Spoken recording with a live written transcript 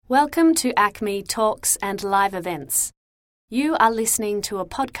Welcome to ACME Talks and Live Events. You are listening to a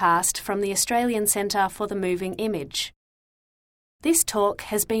podcast from the Australian Centre for the Moving Image. This talk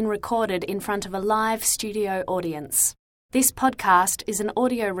has been recorded in front of a live studio audience. This podcast is an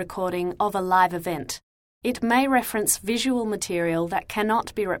audio recording of a live event. It may reference visual material that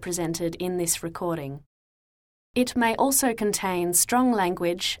cannot be represented in this recording. It may also contain strong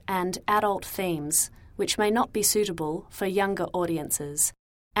language and adult themes, which may not be suitable for younger audiences,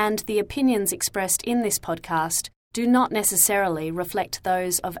 and the opinions expressed in this podcast do not necessarily reflect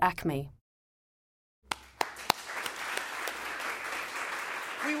those of ACME.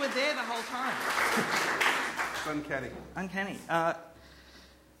 We were there the whole time. Uncanny. A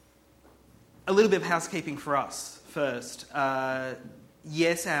little bit of housekeeping for us first.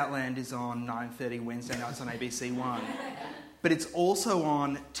 Yes, Outland is on 9:30 Wednesday nights on ABC One, but it's also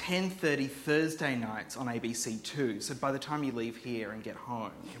on 10:30 Thursday nights on ABC Two. So by the time you leave here and get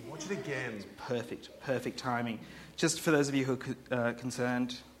home, you can watch it again. It's perfect timing. Just for those of you who are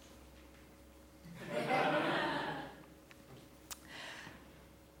concerned.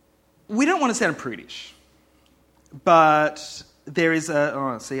 We don't want to sound prudish, but there is a...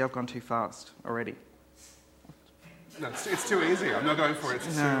 Oh, see, I've gone too fast already. No, it's too easy. I'm not going for it.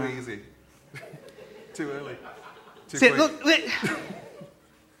 It's too easy. Too early. Look,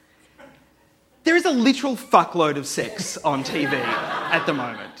 there is a literal fuckload of sex on TV at the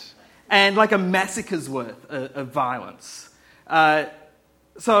moment, and like a massacre's worth of violence.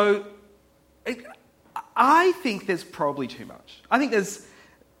 So I think there's probably too much. I think there's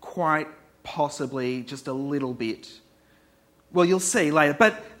quite possibly just a little bit. Well, you'll see later.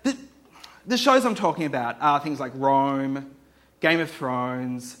 But the shows I'm talking about are things like Rome, Game of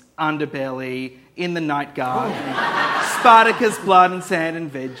Thrones, Underbelly, In the Night Garden, Spartacus, Blood and Sand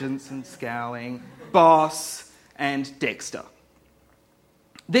and Vengeance and Scowling, Boss and Dexter.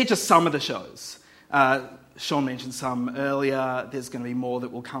 They're just some of the shows. Sean mentioned some earlier. There's going to be more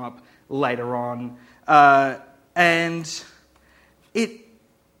that will come up later on. And it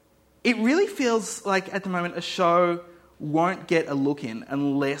really feels like at the moment a show won't get a look in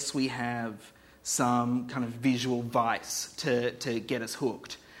unless we have some kind of visual vice to get us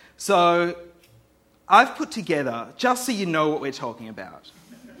hooked. So I've put together, just so you know what we're talking about,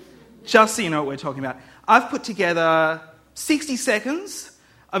 I've put together 60 seconds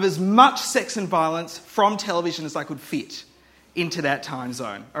of as much sex and violence from television as I could fit into that time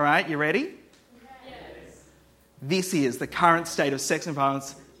zone. All right, you ready? Yes. This is the current state of sex and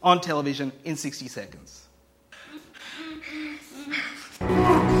violence on television in 60 seconds.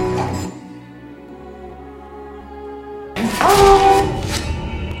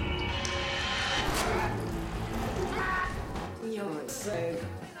 You're so...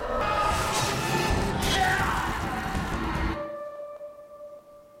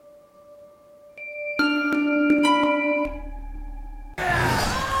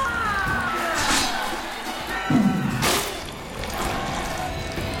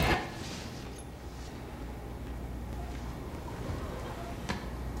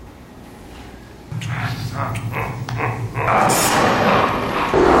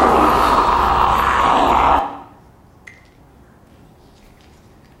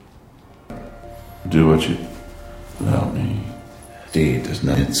 Do what you without me. Deed does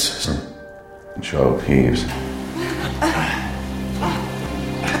not. It's show peeves.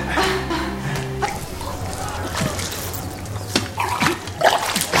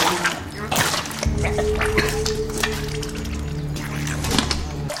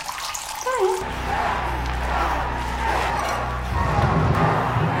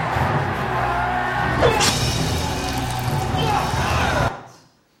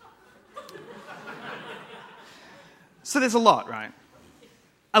 So there's a lot, right?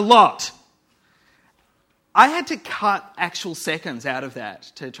 A lot. I had to cut actual seconds out of that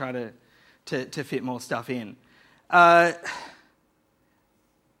to try to fit more stuff in.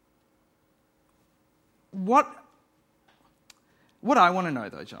 What I want to know,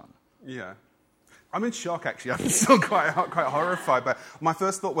 though, John. Yeah. I'm in shock, actually. I'm still quite horrified. But my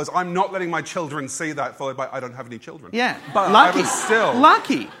first thought was, I'm not letting my children see that, followed by, I don't have any children. Yeah, but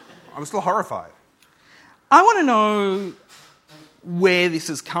lucky. I'm still horrified. I want to know where this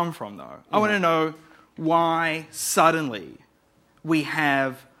has come from, though. I want to know why suddenly we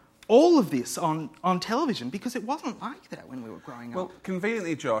have all of this on television, because it wasn't like that when we were growing up. Well,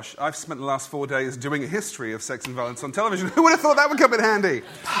 conveniently, Josh, I've spent the last 4 days doing a history of sex and violence on television. Who would have thought that would come in handy?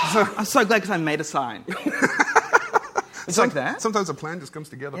 I'm so glad, because I made a sign. It's like that. Sometimes a plan just comes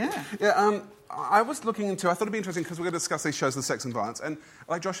together. Yeah. I was looking into, I thought it'd be interesting because we're going to discuss these shows, the sex and violence. And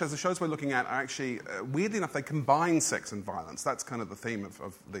like Josh says, the shows we're looking at are actually, weirdly enough, they combine sex and violence. That's kind of the theme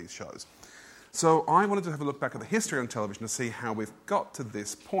of these shows. So I wanted to have a look back at the history on television to see how we've got to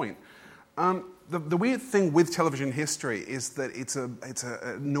this point. The weird thing with television history is that it's a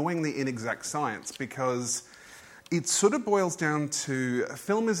annoyingly inexact science because it sort of boils down to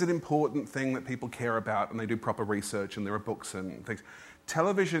film is an important thing that people care about and they do proper research and there are books and things.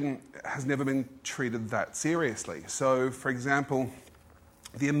 Television has never been treated that seriously. So, for example,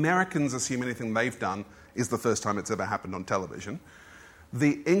 the Americans assume anything they've done is the first time it's ever happened on television.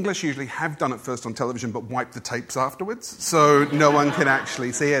 The English usually have done it first on television but wipe the tapes afterwards, so no one can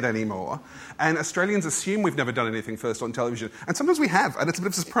actually see it anymore. And Australians assume we've never done anything first on television. And sometimes we have, and it's a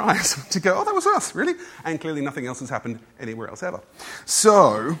bit of a surprise to go, oh, that was us, really? And clearly nothing else has happened anywhere else ever.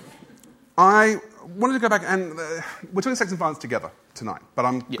 So I wanted to go back, and we're doing sex and violence together tonight, but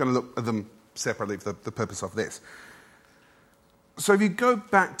I'm going to look at them separately for the purpose of this. So if you go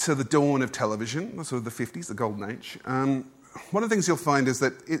back to the dawn of television, sort of the 50s, the golden age, one of the things you'll find is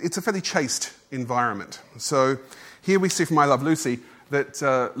that it's a fairly chaste environment. So here we see from I Love Lucy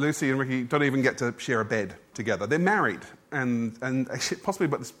that Lucy and Ricky don't even get to share a bed together. They're married and actually possibly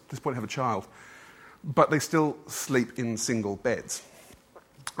by this point have a child, but they still sleep in single beds.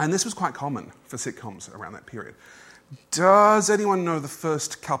 And this was quite common for sitcoms around that period. Does anyone know the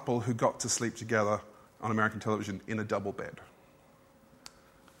first couple who got to sleep together on American television in a double bed?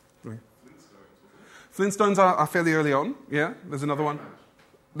 Flintstones are fairly early on, yeah. There's another one.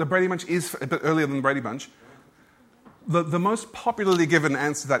 The Brady Bunch is a bit earlier than the Brady Bunch. The most popularly given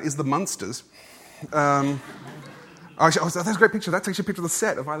answer to that is the Munsters. That's a great picture. That's actually a picture of the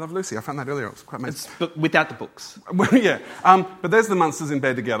set of I Love Lucy. I found that earlier. It was quite amazing. But without the books. Well, yeah. But there's the Munsters in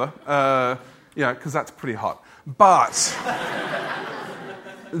bed together. Yeah, because that's pretty hot. But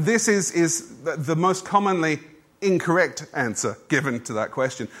this is the most commonly incorrect answer given to that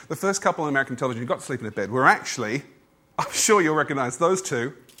question. The first couple on American television who got to sleep in a bed were actually, I'm sure you'll recognise those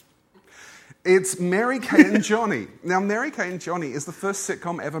two, it's Mary Kay and Johnny. Now, Mary Kay and Johnny is the first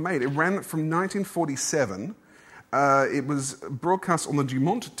sitcom ever made. It ran from 1947. It was broadcast on the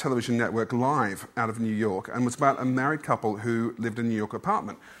Dumont television network live out of New York and was about a married couple who lived in a New York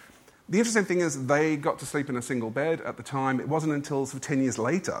apartment. The interesting thing is they got to sleep in a single bed at the time. It wasn't until sort of 10 years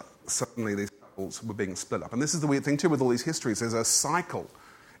later suddenly these couples were being split up. And this is the weird thing too with all these histories. There's a cycle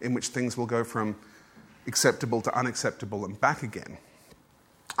in which things will go from acceptable to unacceptable and back again.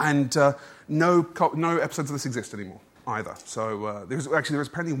 And no episodes of this exist anymore either. So there was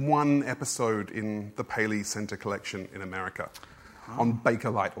apparently one episode in the Paley Center collection in America on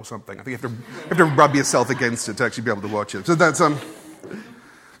Bakelite or something. I think you have to rub yourself against it to actually be able to watch it. So that's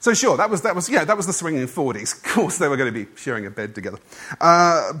So sure, that was the swinging 40s. Of course, they were going to be sharing a bed together.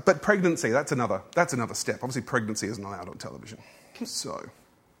 But pregnancy, that's another step. Obviously, pregnancy isn't allowed on television. So,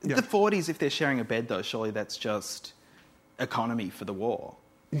 yeah. The 40s, if they're sharing a bed, though, surely that's just economy for the war.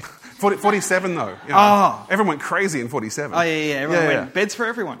 47, though. You know, everyone went crazy in 47. Oh, yeah. Everyone went beds for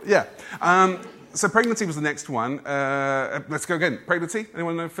everyone. Yeah. So pregnancy was the next one. Let's go again. Pregnancy.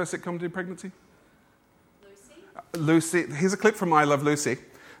 Anyone know the first sitcom to do pregnancy? Lucy. Here's a clip from I Love Lucy.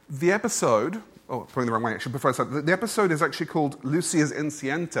 The episode... Oh, going the wrong way, actually. Before I start, the episode is actually called Lucia's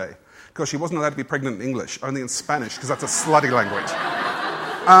Enceinte, because she wasn't allowed to be pregnant in English, only in Spanish, because that's a slutty language.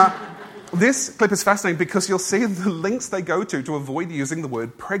 This clip is fascinating because you'll see the links they go to avoid using the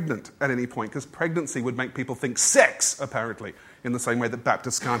word pregnant at any point, because pregnancy would make people think sex, apparently, in the same way that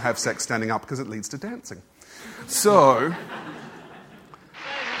Baptists can't have sex standing up because it leads to dancing. So... Ladies and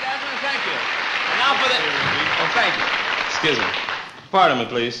gentlemen, thank you. And now for the... Oh, thank you. Excuse me. Pardon me,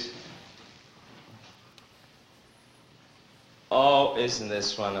 please. Oh, isn't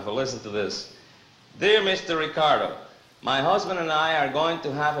this wonderful? Listen to this. Dear Mr. Ricardo, my husband and I are going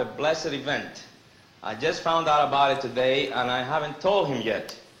to have a blessed event. I just found out about it today, and I haven't told him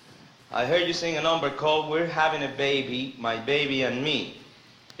yet. I heard you sing a number called We're Having a Baby, My Baby and Me.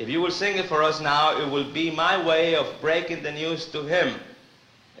 If you will sing it for us now, it will be my way of breaking the news to him.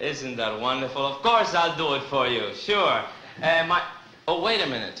 Isn't that wonderful? Of course I'll do it for you, sure. Oh, wait a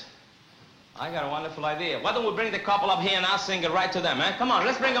minute. I got a wonderful idea. Why don't we bring the couple up here and I'll sing it right to them, eh? Come on,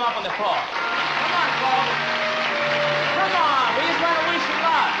 let's bring them up on the floor. Come on, folks. Come on, we just want to wish you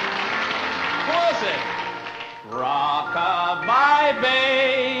luck. Who is it? Rock-a-bye,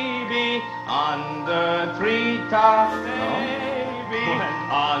 baby, under treetop, baby,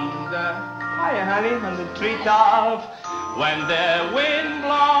 under... Hiya, honey, under treetop. When the wind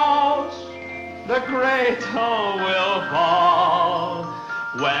blows, the cradle will fall.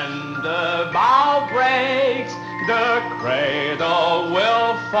 When the bough breaks, the cradle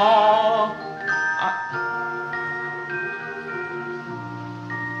will fall.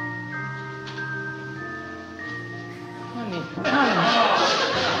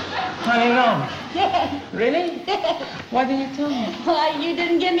 Honey, no. Yes. Really? Why didn't you tell me? Why, you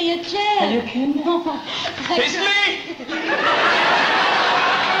didn't give me a chance. Are you kidding? No. It's me!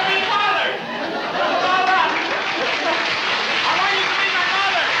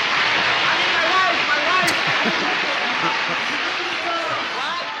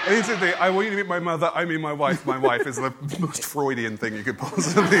 And instantly, I want you to meet my mother, I mean my wife. My wife is the most Freudian thing you could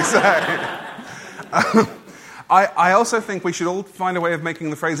possibly say. I also think we should all find a way of making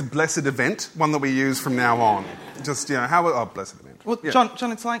the phrase blessed event one that we use from now on. Just, blessed event. Well, yeah.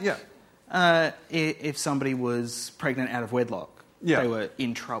 John, it's like if somebody was pregnant out of wedlock, they were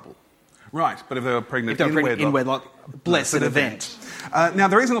in trouble. Right, but if they were pregnant, in wedlock, blessed event. Now,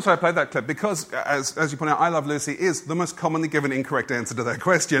 the reason also I played that clip, because, as you point out, I Love Lucy is the most commonly given incorrect answer to that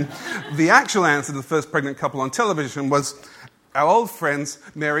question. The actual answer to the first pregnant couple on television was our old friends,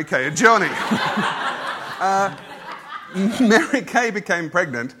 Mary Kay and Johnny. Mary Kay became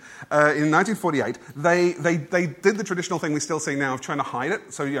pregnant in 1948. They did the traditional thing we still see now of trying to hide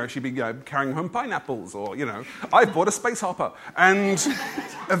it. So, she'd be carrying home pineapples or, I bought a space hopper. And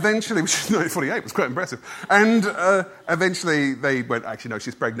eventually, which in 1948 was quite impressive. And eventually they went, actually, no,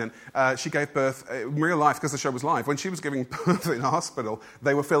 she's pregnant. She gave birth in real life, because the show was live. When she was giving birth in a hospital,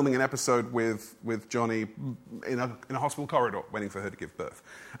 they were filming an episode with Johnny in a hospital corridor, waiting for her to give birth.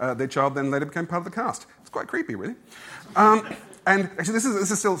 Their child then later became part of the cast. It's quite creepy, really. And actually, this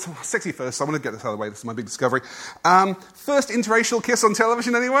is still sexy first, so I want to get this out of the way. This is my big discovery. First interracial kiss on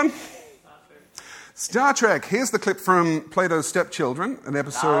television, anyone? Star Trek. Here's the clip from Plato's Stepchildren, an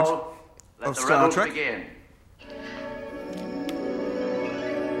episode of Star Trek. Begin.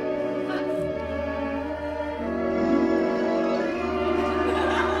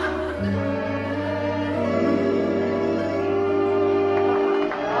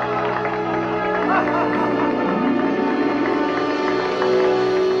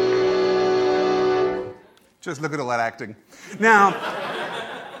 Just look at all that acting. Now,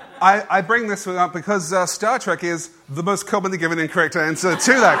 I bring this up because Star Trek is the most commonly given incorrect answer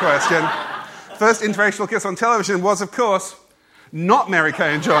to that question. First interracial kiss on television was, of course, not Mary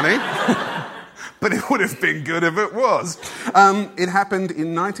Kay and Johnny, but it would have been good if it was. It happened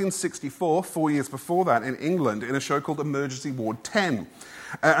in 1964, 4 years before that, in England, in a show called Emergency Ward 10.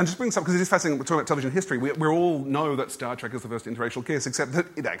 And just bring this up because it is fascinating. We're talking about television history. We all know that Star Trek is the first interracial kiss, except that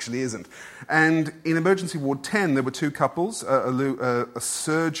it actually isn't. And in Emergency Ward 10, there were two couples, a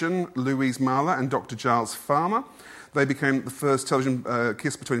surgeon, Louise Marler, and Dr. Giles Farmer. They became the first television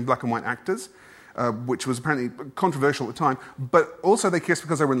kiss between black and white actors, which was apparently controversial at the time. But also they kissed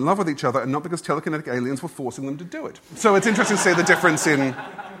because they were in love with each other and not because telekinetic aliens were forcing them to do it. So it's interesting to see the difference in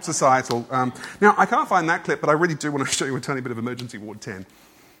societal. Now, I can't find that clip, but I really do want to show you a tiny bit of Emergency Ward 10.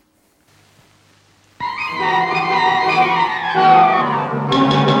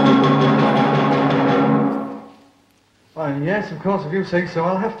 Well, yes, of course, if you say so,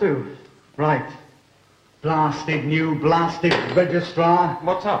 I'll have to. Right. Blasted new, blasted registrar.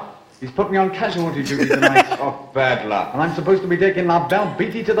 What's up? He's put me on casualty duty tonight. Oh, bad luck. And I'm supposed to be taking La Belle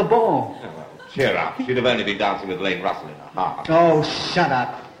Beatty to the ball. Oh, well, cheer up. She'd have only been dancing with Lane Russell in her heart. Oh, shut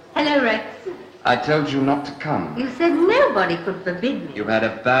up. Hello, Rex. I told you not to come. You said nobody could forbid me. You had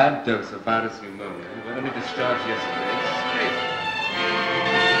a bad dose of virus pneumonia. You were only discharged yesterday.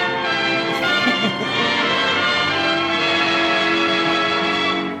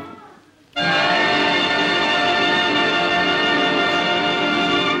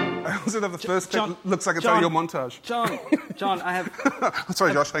 I also love the first clip. John, Looks like it's out of your montage. John, I have...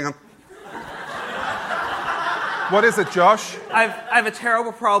 Sorry, Josh, hang on. What is it, Josh? I have a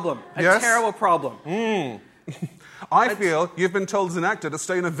terrible problem. Yes? Terrible problem. I feel you've been told as an actor to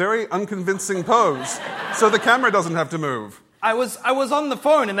stay in a very unconvincing pose so the camera doesn't have to move. I was on the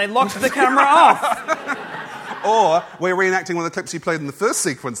phone and they locked the camera off. Or we're reenacting one of the clips you played in the first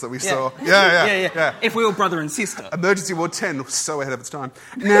sequence that we saw. Yeah. If we were brother and sister. Emergency Ward 10 was so ahead of its time.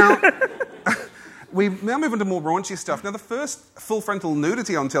 Now, we now move on to more raunchy stuff. Now, the first full frontal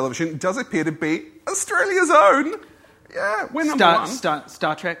nudity on television does appear to be Australia's own. Yeah, we're number one.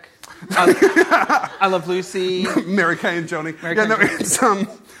 Star Trek. I Love Lucy. Mary Kay and Johnny. It's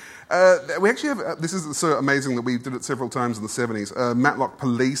we actually have, this is so amazing that we did it several times in the 70s. Matlock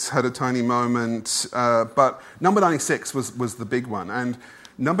Police had a tiny moment, but Number 96 was the big one. And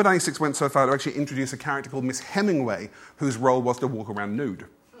Number 96 went so far to actually introduce a character called Miss Hemingway, whose role was to walk around nude.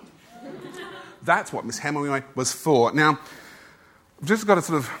 That's what Miss Hemingway was for. Now, I've just got a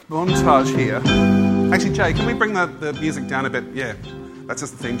sort of montage here. Actually, Jay, can we bring the music down a bit? Yeah, that's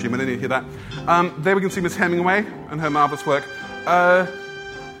just the theme tune. I didn't hear that. There we can see Miss Hemingway and her marvellous work. The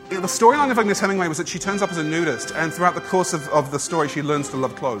storyline of Miss Hemingway was that she turns up as a nudist, and throughout the course of the story, she learns to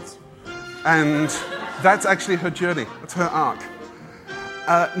love clothes. And that's actually her journey. That's her arc.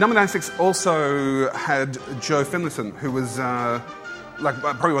 Number 96 also had Joe Finlayson, who was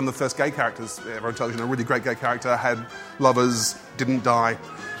probably one of the first gay characters ever on television, a really great gay character, had lovers, didn't die,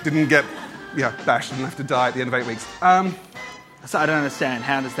 didn't get bashed, didn't have to die at the end of 8 weeks. So I don't understand.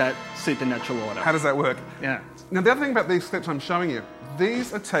 How does that suit the natural order? How does that work? Yeah. Now, the other thing about these clips I'm showing you,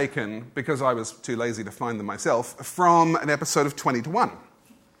 these are taken, because I was too lazy to find them myself, from an episode of 20 to 1,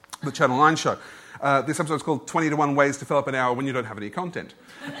 the Channel 9 show. This episode is called 20 to 1 Ways to Fill Up an Hour When You Don't Have Any Content.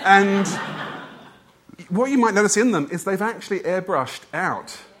 And what you might notice in them is they've actually airbrushed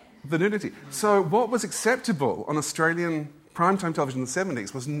out the nudity. So what was acceptable on Australian primetime television in the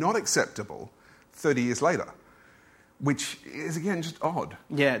 70s was not acceptable 30 years later, which is, again, just odd.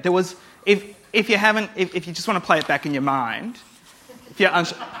 Yeah, there was... If you just want to play it back in your mind,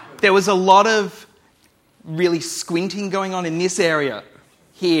 there was a lot of really squinting going on in this area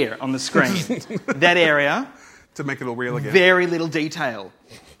here on the screen. That area. To make it all real again. Very little detail.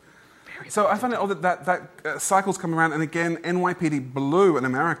 So I find it odd that cycles come around, and again, NYPD Blue in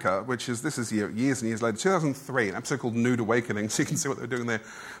America, this is years and years later, 2003, an episode called Nude Awakening, so you can see what they're doing there,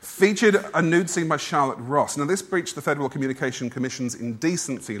 featured a nude scene by Charlotte Ross. Now, this breached the Federal Communication Commission's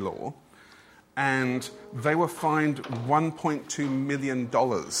indecency law, and they were fined $1.2 million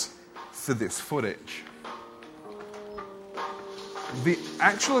for this footage. The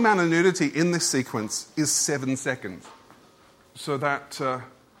actual amount of nudity in this sequence is 7 seconds. So that...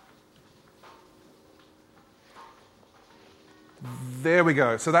 there we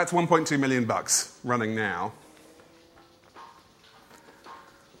go. So that's $1.2 million running now.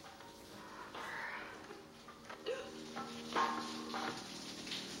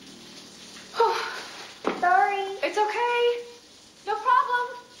 Sorry. It's okay. No problem.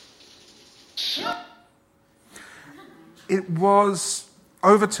 It was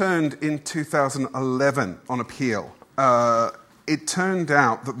overturned in 2011 on appeal. It turned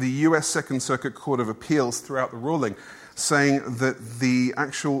out that the US Second Circuit Court of Appeals threw out the ruling saying that the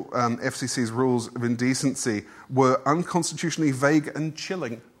actual FCC's rules of indecency were unconstitutionally vague and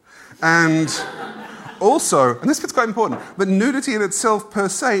chilling. And also, and this bit's quite important, that nudity in itself per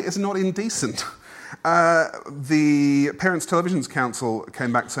se is not indecent. The Parents Television Council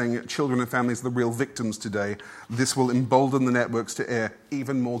came back saying children and families are the real victims today. This will embolden the networks to air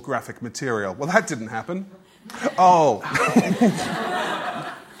even more graphic material. Well, that didn't happen. Oh.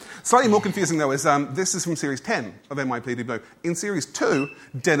 Slightly more confusing, though, is this is from Series 10 of NYPD Blue. In Series 2,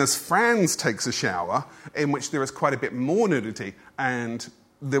 Dennis Franz takes a shower, in which there is quite a bit more nudity, and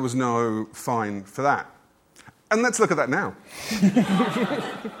there was no fine for that. And let's look at that now.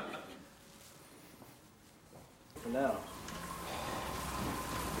 For now.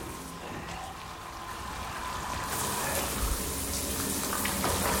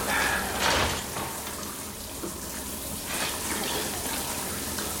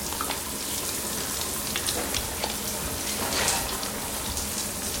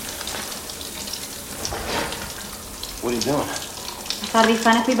 What are you doing? I thought it'd be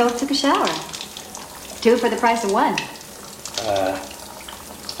fun if we both took a shower. 2 for the price of 1.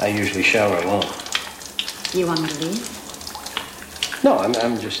 I usually shower alone. You want me to leave? No,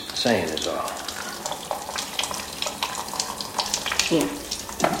 I'm just saying is all. Here.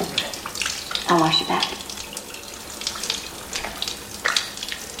 I'll wash your back.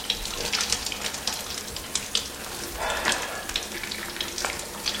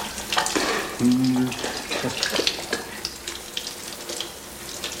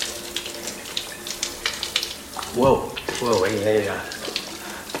 Whoa, hey,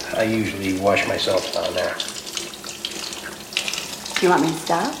 I usually wash myself down there. You want me to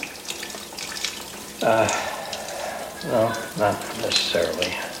stop? No, not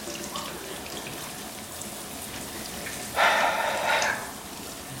necessarily.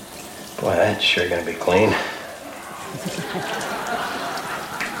 Boy, that's sure gonna be clean.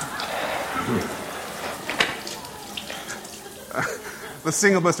 The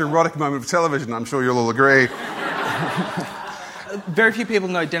single most erotic moment of television, I'm sure you'll all agree. Very few people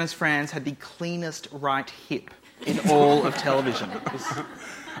know Dennis Franz had the cleanest right hip in all of television.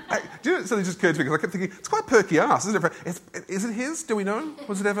 Do you know, so it just occurred to me, because I kept thinking, it's quite perky ass, isn't it? Is it his? Do we know?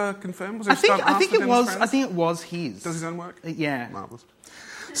 Was it ever confirmed? Was there I think it was his. Does his own work? Yeah. Marvellous.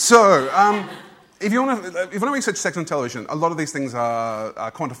 So, If you want to research sex on television, a lot of these things are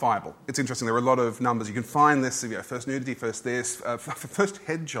quantifiable. It's interesting. There are a lot of numbers. You can find this, first nudity, first this. First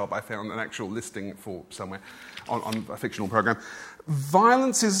head job, I found an actual listing for somewhere on a fictional program.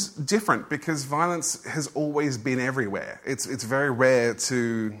 Violence is different because violence has always been everywhere. It's very rare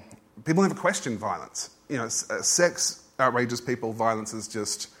to... People never question violence. Sex, outrages people. Violence is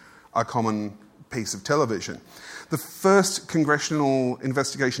just a common piece of television. The first congressional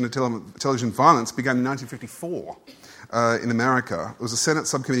investigation of television violence began in 1954 in America. It was a Senate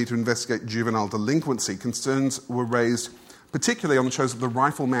subcommittee to investigate juvenile delinquency. Concerns were raised particularly on the shows of The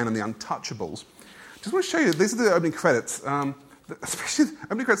Rifleman and The Untouchables. Just want to show you, these are the opening credits. Especially the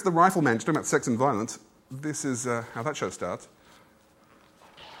opening credits of The Rifleman, just talking about sex and violence. This is how that show starts.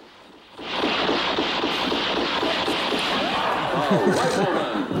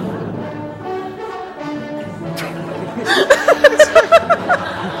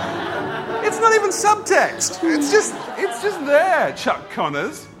 It's not even subtext. It's just there, Chuck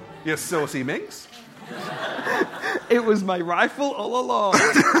Connors, you saucy minx. It was my rifle all along.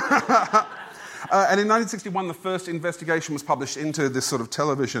 And in 1961, the first investigation was published into this sort of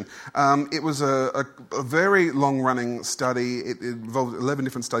television. It was a very long-running study. It involved 11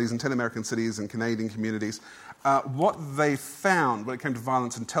 different studies in 10 American cities and Canadian communities. What they found when it came to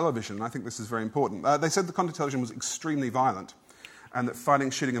violence in television, and I think this is very important, they said the content television was extremely violent and that fighting,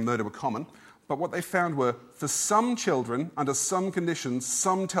 shooting and murder were common. But what they found were, for some children, under some conditions,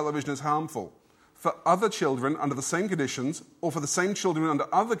 some television is harmful. For other children, under the same conditions, or for the same children under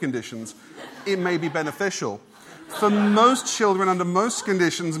other conditions, it may be beneficial. For most children, under most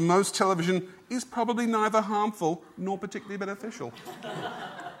conditions, most television is probably neither harmful nor particularly beneficial.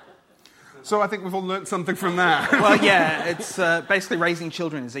 So I think we've all learnt something from that. Well, yeah, it's basically raising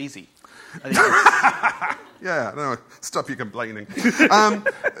children is easy. Yeah, no, stop you complaining.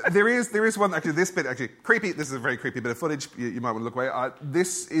 There is one, actually, this bit, creepy. This is a very creepy bit of footage. You might want to look away.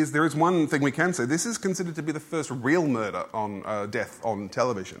 There is one thing we can say. This is considered to be the first real murder on death on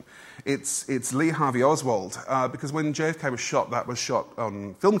television. It's Lee Harvey Oswald, because when JFK was shot, that was shot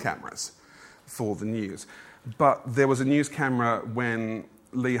on film cameras for the news. But there was a news camera when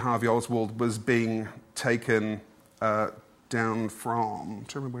Lee Harvey Oswald was being taken down from... I'm trying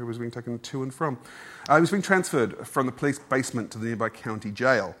to remember where he was being taken to and from. He was being transferred from the police basement to the nearby county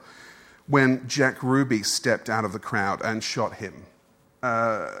jail when Jack Ruby stepped out of the crowd and shot him.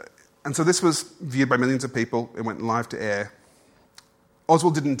 And so this was viewed by millions of people. It went live to air.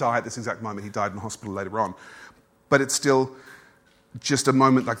 Oswald didn't die at this exact moment. He died in hospital later on. But it's still just a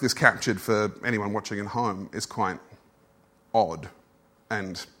moment like this captured for anyone watching at home is quite odd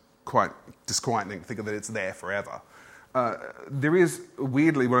and quite disquieting to think that it's there forever. There is,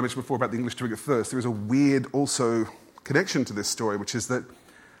 weirdly, what I mentioned before about the English doing it first, there is a weird also connection to this story, which is that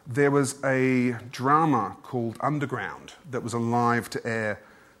there was a drama called Underground that was a live-to-air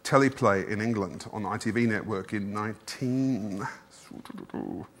teleplay in England on the ITV network in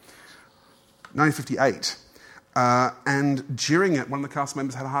 1958. And during it, one of the cast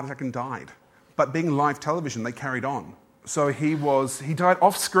members had a heart attack and died. But being live television, they carried on. So he died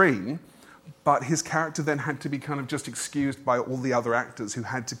off-screen, but his character then had to be kind of just excused by all the other actors who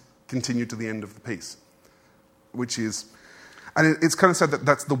had to continue to the end of the piece, which is... And it's kind of sad that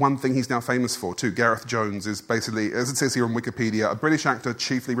that's the one thing he's now famous for, too. Gareth Jones is basically, as it says here on Wikipedia, a British actor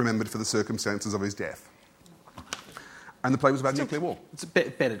chiefly remembered for the circumstances of his death. And the play was about nuclear war. It's a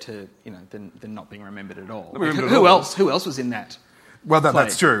bit better to, than not being remembered at all. Who else was in that? Well,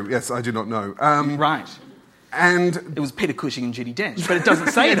 that's true. Yes, I do not know. Right. And it was Peter Cushing and Judi Dench, but it doesn't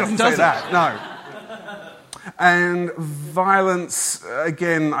say that, does it? No. And violence,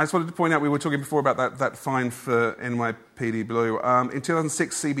 again, I just wanted to point out, we were talking before about that fine for NYPD Blue. In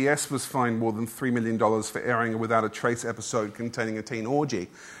 2006, CBS was fined more than $3 million for airing a Without a Trace episode containing a teen orgy,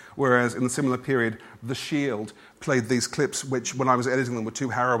 whereas in the similar period, The Shield played these clips, which, when I was editing them, were too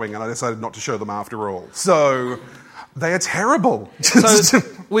harrowing, and I decided not to show them after all. So... they are terrible. So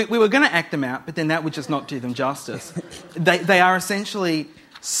we were going to act them out, but then that would just not do them justice. They are essentially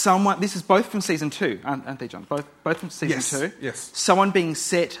someone... This is both from season 2, aren't they, John? Both from season 2. Yes. Someone being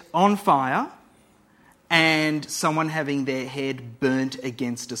set on fire and someone having their head burnt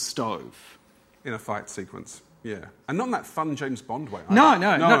against a stove. In a fight sequence, yeah. And not in that fun James Bond way. No,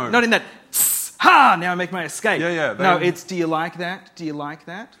 not in that... Ha! Now I make my escape. Yeah. No, it's, do you like that? Do you like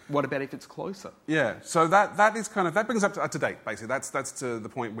that? What about if it's closer? Yeah, so that is kind of... That brings us up to date, basically. That's to the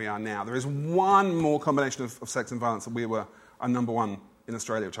point we are now. There is one more combination of sex and violence that we were number one in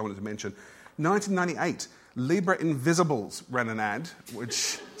Australia, which I wanted to mention. 1998, Libra Invisibles ran an ad,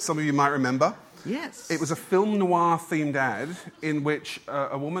 which some of you might remember. Yes. It was a film noir-themed ad in which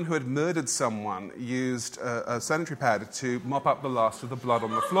a woman who had murdered someone used a sanitary pad to mop up the last of the blood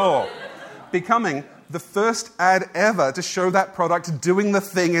on the floor, becoming the first ad ever to show that product doing the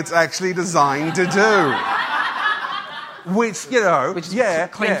thing it's actually designed to do. Which, you know... Which is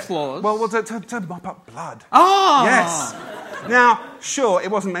clean floors. Well, to mop up blood. Oh! Yes. Now, sure,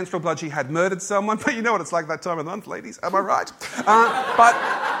 it wasn't menstrual blood, she had murdered someone, but you know what it's like that time of the month, ladies, am I right?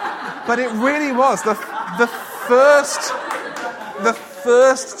 But it really was the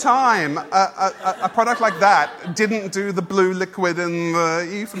first time a product like that didn't do the blue liquid and the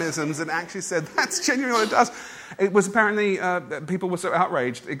euphemisms and actually said, that's genuinely what it does. It was apparently, people were so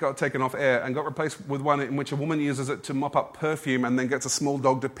outraged, it got taken off air and got replaced with one in which a woman uses it to mop up perfume and then gets a small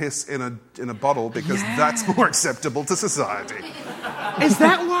dog to piss in a bottle because that's more acceptable to society. Is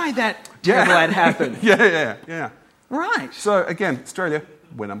that why that terrible ad happened? Yeah. Right. So, again, Australia,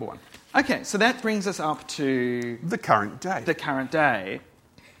 we're number one. Okay, so that brings us up to... The current day. The current day,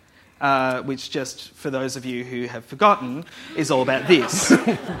 which just, for those of you who have forgotten, is all about this.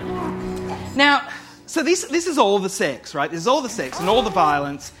 Now... So this is all the sex, right? This is all the sex and all the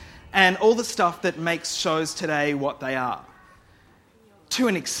violence and all the stuff that makes shows today what they are. To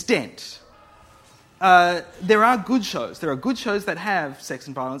an extent. There are good shows. There are good shows that have sex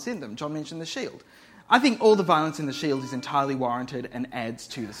and violence in them. John mentioned The Shield. I think all the violence in The Shield is entirely warranted and adds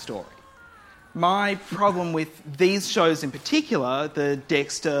to the story. My problem with these shows in particular, the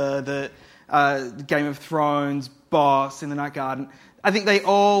Dexter, the Game of Thrones, Boss, In the Night Garden, I think they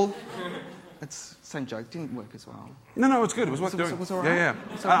all... It's same joke, didn't work as well. No, it was good. It was worth doing. It was all right? Yeah.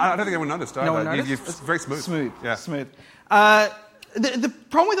 I don't think anyone noticed. No one noticed? You're very smooth. Smooth. Yeah. Smooth. The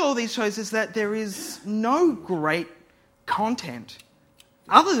problem with all these shows is that there is no great content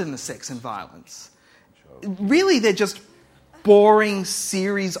other than the sex and violence. Really, they're just boring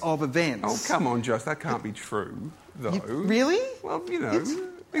series of events. Oh, come on, Josh. That can't be true, though. Really? Well, you know,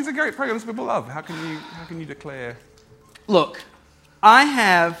 these are great programs people love. How can you declare... Look... I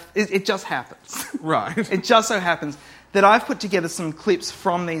have... It just happens. Right. It just so happens that I've put together some clips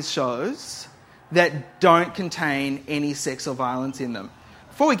from these shows that don't contain any sex or violence in them.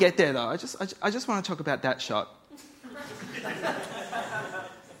 Before we get there, though, I just want to talk about that shot.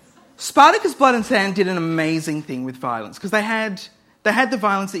 Spartacus Blood and Sand did an amazing thing with violence because they had the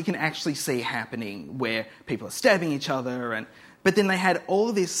violence that you can actually see happening where people are stabbing each other, but then they had all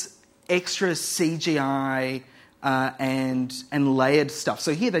of this extra CGI... and layered stuff.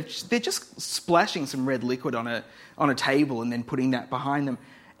 So here they're just splashing some red liquid on a table and then putting that behind them.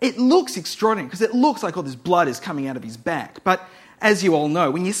 It looks extraordinary because it looks like all this blood is coming out of his back. But as you all know,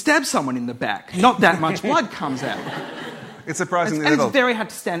 when you stab someone in the back, not that much blood comes out. It's surprisingly and little. it's very hard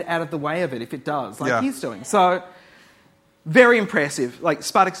to stand out of the way of it if it does, like he's doing. So very impressive. Like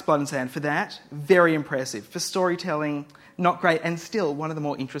Spartacus Blood and Sand for that, very impressive. For storytelling, not great, and still one of the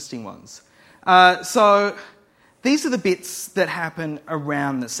more interesting ones. So... These are the bits that happen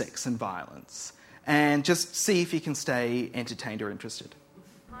around the sex and violence. And just see if you can stay entertained or interested.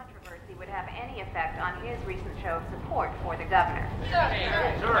 Controversy would have any effect on his recent show of support for the governor.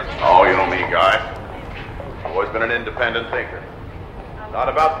 Oh, you know me, Guy. I've always been an independent thinker. Not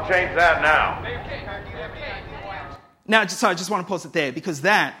about to change that now. Now, I just want to pause it there because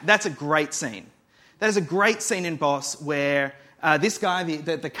that's a great scene. That is a great scene in Boss where this guy,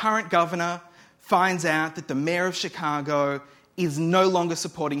 the current governor... finds out that the mayor of Chicago is no longer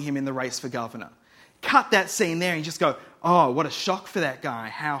supporting him in the race for governor. Cut that scene there and you just go, oh, what a shock for that guy.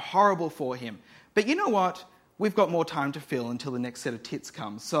 How horrible for him. But you know what? We've got more time to fill until the next set of tits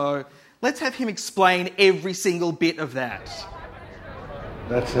comes. So let's have him explain every single bit of that.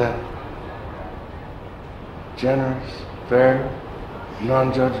 That's it. Generous, fair,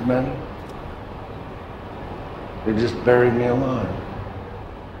 non-judgmental. They just buried me alive.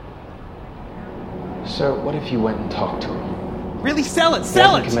 Sir, what if you went and talked to him? Really, sell it, He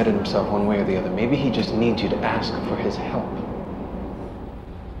sell hasn't it! committed himself one way or the other. Maybe he just needs you to ask for his help.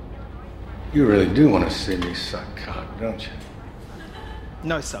 You really do want to see me suck cock, don't you?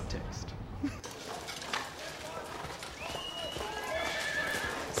 No subtext.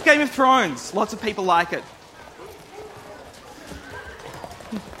 It's Game of Thrones. Lots of people like it.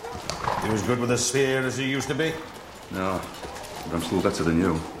 You as good with a spear as you used to be? No, but I'm still better than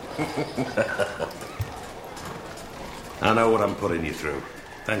you. I know what I'm putting you through.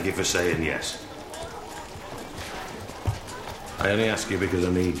 Thank you for saying yes. I only ask you because I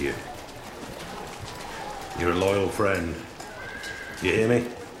need you. You're a loyal friend. You hear me?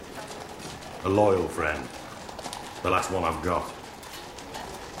 A loyal friend. The last one I've got.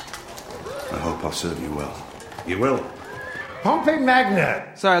 I hope I'll serve you well. You will. Pompe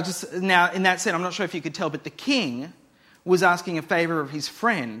Magna. So now in that scene, I'm not sure if you could tell, but the king was asking a favour of his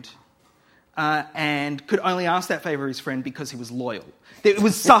friend and could only ask that favour of his friend because he was loyal. It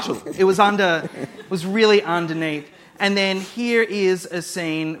was subtle. It was really underneath. And then here is a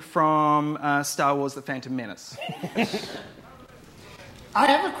scene from Star Wars: The Phantom Menace. I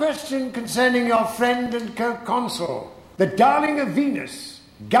have a question concerning your friend and co-consul, the darling of Venus,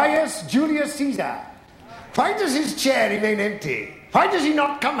 Gaius Julius Caesar. Why does his chair remain empty? Why does he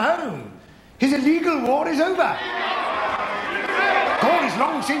not come home? His illegal war is over. Gaul is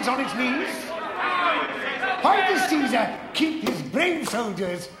long since on its knees. Why does Caesar keep his brave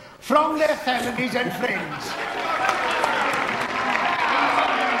soldiers from their families and friends?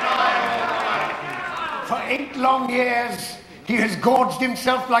 For 8 long years, he has gorged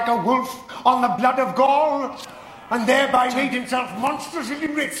himself like a wolf on the blood of Gaul, and thereby made himself monstrously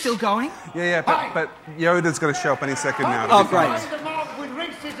rich. Still going? Yeah, but Yoda's going to show up any second now. Oh, great. The mob with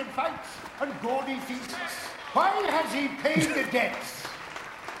races and fights and gaudy feasts. Why has he paid the debts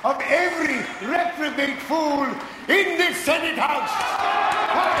of every reprobate fool in this Senate House?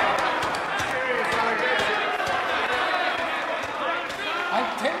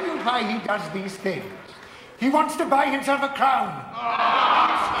 I'll tell you why he does these things. He wants to buy himself a crown.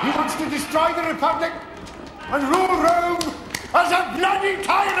 He wants to destroy the Republic and rule Rome as a bloody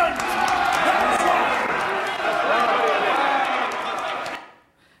tyrant. That's why.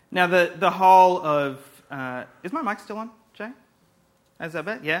 Now, the whole of... is my mic still on, Jay? Is that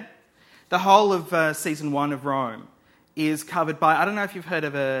it? Yeah? The whole of Season 1 of Rome is covered by... I don't know if you've heard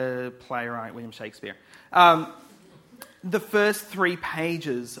of a playwright, William Shakespeare. The first 3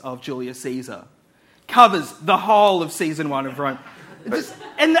 pages of Julius Caesar covers the whole of Season 1 of Rome.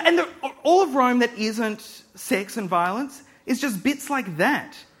 All of Rome that isn't sex and violence is just bits like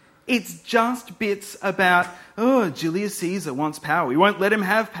that. It's just bits about, Julius Caesar wants power. We won't let him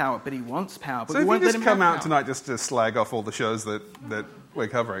have power, but he wants power. But So we won't if you let just him come have out power. tonight just to slag off all the shows that we're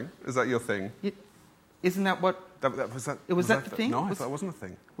covering, is that your thing? Isn't that what... Was that the thing? No, that wasn't a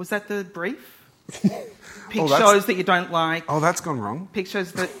thing. Was that the brief? Pick that's- shows that you don't like. Oh, that's gone wrong. Pick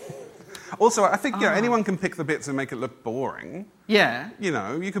shows that... Also, I think anyone can pick the bits and make it look boring. Yeah. You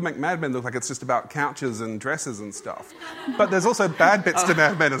know, you could make Mad Men look like it's just about couches and dresses and stuff. But there's also bad bits to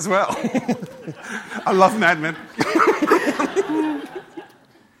Mad Men as well. I love Mad Men.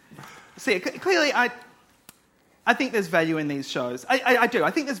 See, clearly, I think there's value in these shows. I do.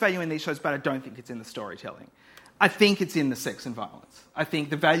 I think there's value in these shows, but I don't think it's in the storytelling. I think it's in the sex and violence. I think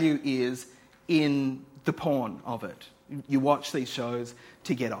the value is in the porn of it. You watch these shows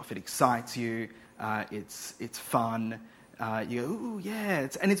to get off. It excites you. It's fun. You go, ooh, yeah.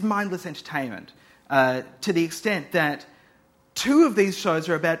 It's mindless entertainment. To the extent that 2 of these shows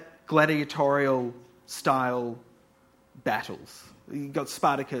are about gladiatorial-style battles. You've got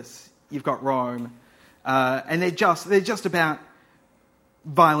Spartacus, you've got Rome, and they're just about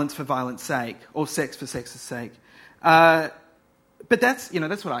violence for violence sake, or sex for sex's sake. But that's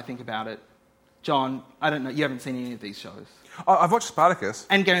what I think about it. John, I don't know, you haven't seen any of these shows. I've watched Spartacus.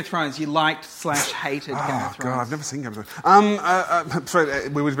 And Game of Thrones. You liked/hated Game of Thrones. Oh, God, I've never seen Game of Thrones. Sorry,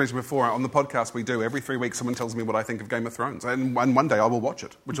 we mentioned before, on the podcast we do, every 3 weeks someone tells me what I think of Game of Thrones. And one day I will watch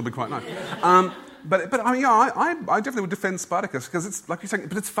it, which will be quite nice. But I mean, I definitely would defend Spartacus, because it's, like you're saying,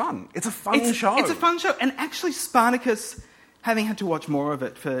 but it's fun. It's a fun show. It's a fun show. And actually, Spartacus, having had to watch more of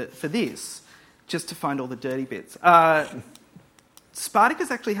it for this, just to find all the dirty bits,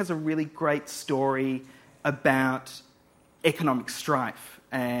 Spartacus actually has a really great story about economic strife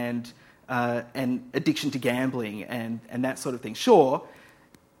and addiction to gambling and that sort of thing. Sure,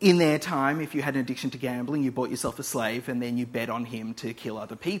 in their time, if you had an addiction to gambling, you bought yourself a slave and then you bet on him to kill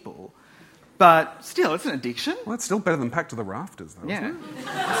other people. But still, it's an addiction. Well, it's still better than Packed to the Rafters, though, isn't it?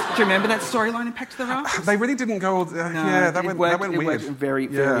 Do you remember that storyline in Packed to the Rafters? They really didn't go... that went weird. It went very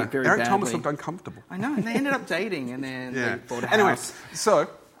Eric badly. Thomas looked uncomfortable. I know, and they ended up dating, and then they bought a house. Anyway, so...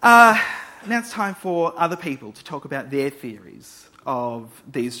 now it's time for other people to talk about their theories of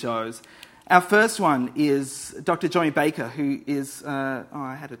these shows. Our first one is Dr. Johnny Baker, who is...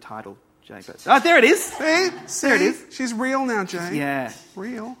 I had a title, Jay, but... there it is! See? There it is. She's real now, Jay. Yeah.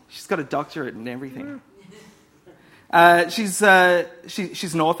 Real. She's got a doctorate and everything. She's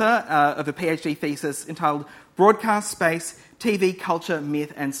an author of a PhD thesis entitled Broadcast Space, TV, Culture,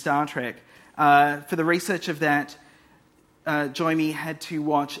 Myth and Star Trek. For the research of that, Joimi had to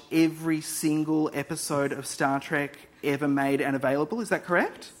watch every single episode of Star Trek ever made and available. Is that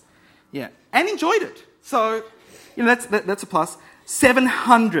correct? Yeah. And enjoyed it. So, that's a plus.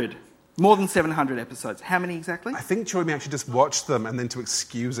 700 More than 700 episodes. How many exactly? I think Choi Mi actually just watched them and then to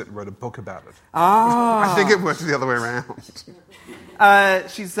excuse it wrote a book about it. Ah. I think it worked the other way around.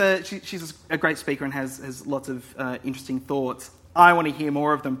 She's a great speaker and has lots of interesting thoughts. I want to hear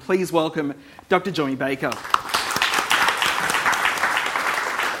more of them. Please welcome Dr. Joy Baker.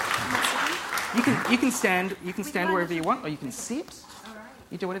 You can stand wherever you want, or you can sit.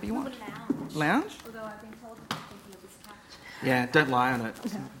 You do whatever you want. Lounge? Although I've been told I'm thinking of this couch. Yeah, don't lie on it.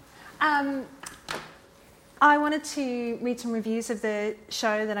 I wanted to read some reviews of the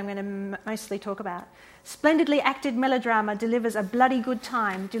show that I'm going to mostly talk about. Splendidly acted melodrama delivers a bloody good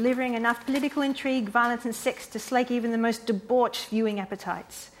time, delivering enough political intrigue, violence and sex to slake even the most debauched viewing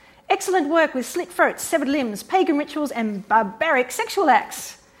appetites. Excellent work with slit throats, severed limbs, pagan rituals and barbaric sexual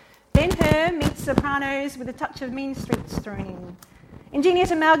acts. Ben-Hur meets Sopranos with a touch of Mean Streets thrown in.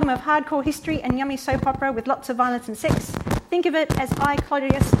 Ingenious amalgam of hardcore history and yummy soap opera with lots of violence and sex. Think of it as I,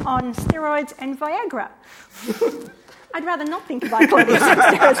 Claudius, on steroids and Viagra. I'd rather not think of I, Claudius on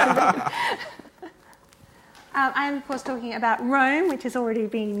steroids and Viagra. I am, of course, talking about Rome, which has already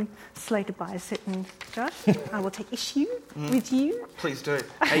been slated by a certain Josh. I will take issue with you. Please do.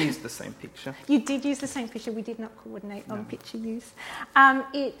 I used the same picture. You did use the same picture. We did not coordinate on picture use.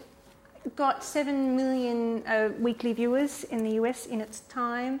 It got 7 million weekly viewers in the US in its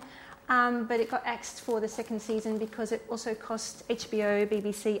time, but it got axed for the second season because it also cost HBO,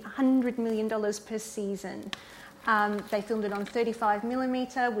 BBC $100 million per season. They filmed it on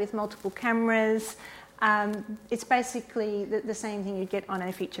 35mm with multiple cameras. It's basically the same thing you'd get on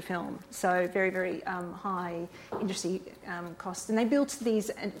a feature film, so very, very high industry costs. And they built these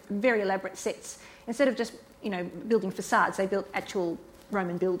very elaborate sets. Instead of just, building facades, they built actual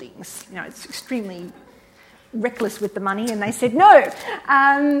Roman buildings. It's extremely reckless with the money, and they said no.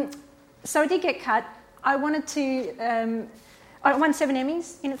 So it did get cut. I wanted to... it won 7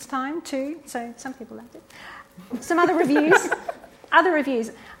 Emmys in its time too, so some people loved it. Some other reviews.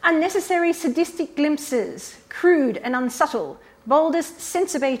 Unnecessary sadistic glimpses, crude and unsubtle, boldest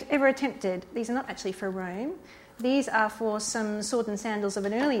censor bait ever attempted. These are not actually for Rome. These are for some sword and sandals of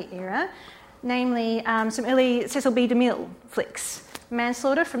an early era, namely some early Cecil B. DeMille flicks.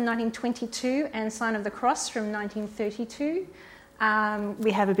 Manslaughter from 1922 and Sign of the Cross from 1932.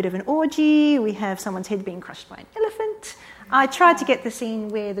 We have a bit of an orgy. We have someone's head being crushed by an elephant. I tried to get the scene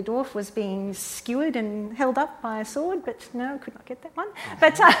where the dwarf was being skewered and held up by a sword, but no, I could not get that one.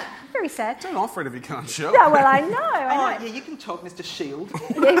 But very sad. Don't offer it if you can't show. Yeah, well, I know. Yeah, you can talk, Mr. Shield.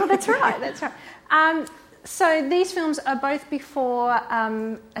 Yeah, well, that's right. So these films are both before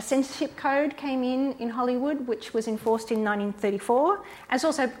a censorship code came in Hollywood, which was enforced in 1934, as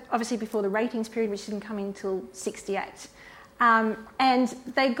also obviously before the ratings period, which didn't come in until 1968. And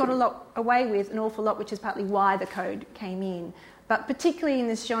they got away with an awful lot, which is partly why the code came in. But particularly in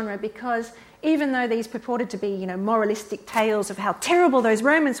this genre, because even though these purported to be, moralistic tales of how terrible those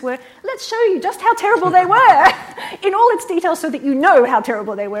Romans were, let's show you just how terrible they were in all its detail so that you know how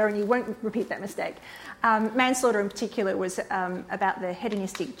terrible they were and you won't repeat that mistake. Manslaughter in particular was about the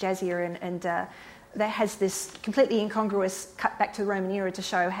hedonistic jazzia and that has this completely incongruous cut back to the Roman era to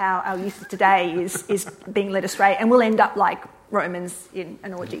show how our youth of today is being led astray and will end up like Romans in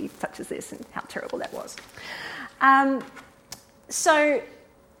an orgy such as this and how terrible that was. So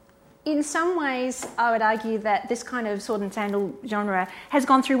in some ways, I would argue that this kind of sword and sandal genre has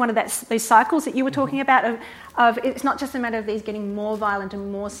gone through one of those cycles that you were talking about of it's not just a matter of these getting more violent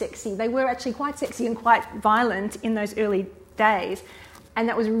and more sexy. They were actually quite sexy and quite violent in those early days. And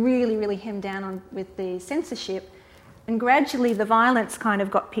that was really, really hemmed down on with the censorship. And gradually the violence kind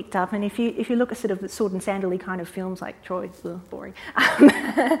of got picked up. And if you look at sort of the sword and sandal-y kind of films like Troy, boring,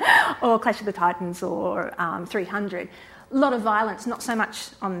 or Clash of the Titans or 300, a lot of violence, not so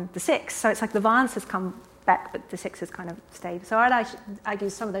much on the sex. So it's like the violence has come back, but the sex has kind of stayed. So I'd argue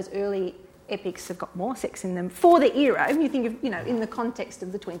some of those early epics have got more sex in them for the era. If you think of, in the context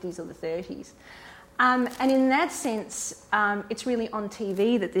of the 20s or the 30s. And in that sense, it's really on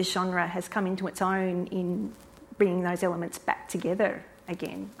TV that this genre has come into its own in bringing those elements back together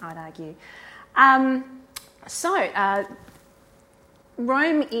again, I'd argue.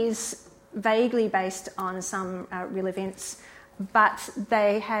 Rome is vaguely based on some real events, but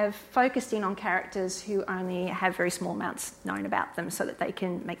they have focused in on characters who only have very small amounts known about them so that they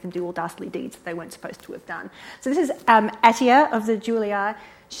can make them do all dastardly deeds that they weren't supposed to have done. So this is Attia of the Julii.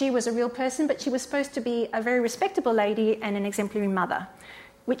 She was a real person, but she was supposed to be a very respectable lady and an exemplary mother,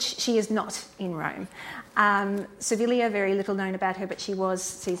 which she is not in Rome. Servilia, very little known about her, but she was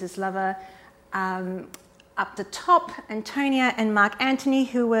Caesar's lover. Up the top, Antonia and Mark Antony,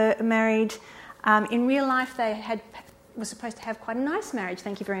 who were married. In real life, they had was supposed to have quite a nice marriage,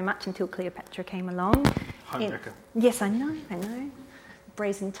 thank you very much, until Cleopatra came along. Homewrecker. Yes, I know.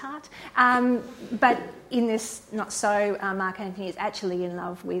 Brazen tart. But in this, not so, Mark Antony is actually in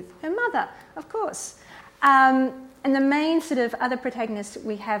love with her mother, of course. And the main sort of other protagonists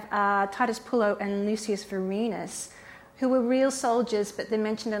we have are Titus Pullo and Lucius Vorenus, who were real soldiers, but they're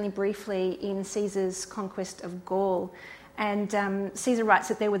mentioned only briefly in Caesar's conquest of Gaul. And Caesar writes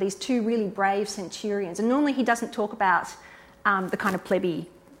that there were these two really brave centurions. And normally he doesn't talk about the kind of plebby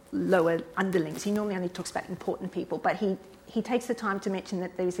lower underlings. He normally only talks about important people. But he takes the time to mention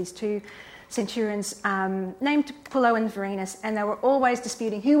that there was these two centurions named Pullo and Vorenus, and they were always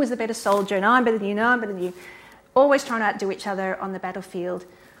disputing who was the better soldier, and I'm better than you, no, I'm better than you. Always trying to outdo each other on the battlefield.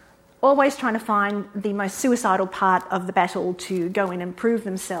 Always trying to find the most suicidal part of the battle to go in and prove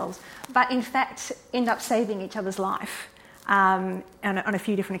themselves. But in fact, end up saving each other's life. On a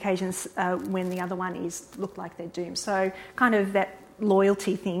few different occasions when the other one look like they're doomed. So kind of that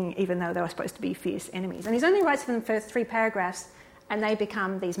loyalty thing, even though they were supposed to be fierce enemies. And he only writes for them for 3 paragraphs, and they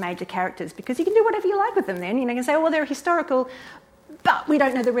become these major characters, because you can do whatever you like with them then. You can say, well, they're historical, but we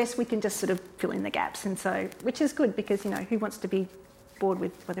don't know the rest. We can just sort of fill in the gaps. And so, which is good, because, who wants to be bored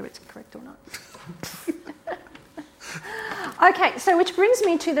with whether it's correct or not? Okay, so which brings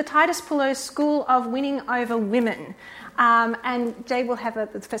me to the Titus Pullo School of Winning Over Women. And Jay will have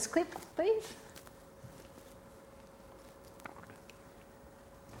the first clip, please.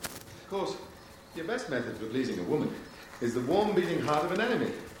 Of course, your best method for pleasing a woman is the warm beating heart of an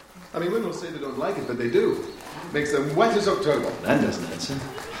enemy. I mean, women will say they don't like it, but they do. Makes them wet as October. That doesn't answer.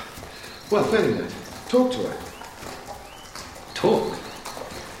 Well, failing that, talk to her. Talk?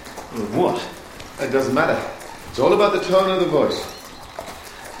 Well, what? It doesn't matter. It's all about the tone of the voice.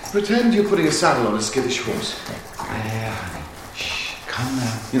 Pretend you're putting a saddle on a skittish horse. Honey, shh, calm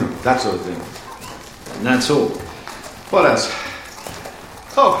down. That sort of thing. And that's all. What else?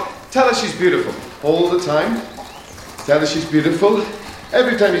 Oh, tell her she's beautiful. All the time. Tell her she's beautiful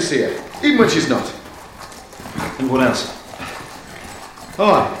every time you see her. Even when she's not. And what else?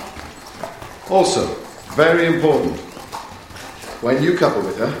 Also, very important. When you couple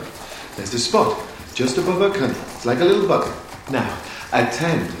with her, there's a spot just above her cunt. It's like a little button. Now,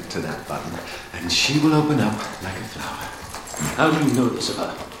 attend to that button, and she will open up like a flower. How do you know this of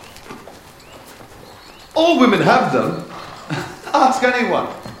her? All women have them. Ask anyone.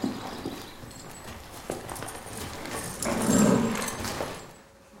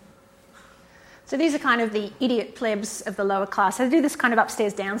 So these are kind of the idiot plebs of the lower class. So they do this kind of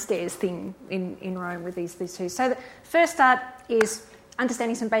upstairs-downstairs thing in Rome with these two. So the first start is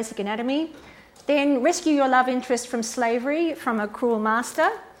understanding some basic anatomy. Then rescue your love interest from slavery, from a cruel master.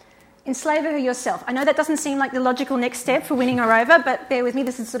 Enslave her yourself. I know that doesn't seem like the logical next step for winning her over, but bear with me,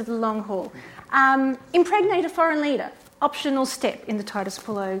 this is sort of the long haul. Impregnate a foreign leader. Optional step in the Titus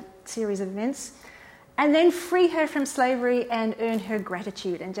Pullo series of events. And then free her from slavery and earn her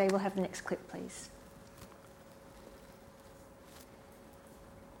gratitude. And Jay will have the next clip, please.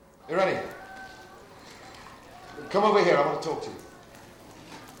 You ready? Come over here, I want to talk to you.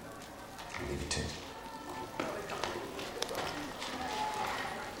 Leave it to me.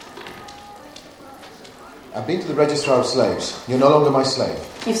 I've been to the registrar of slaves. You're no longer my slave.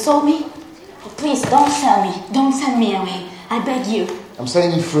 You've sold me? Oh, please, don't sell me. Don't send me away. I beg you. I'm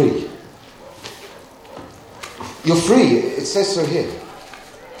setting you free. You're free. It says so here.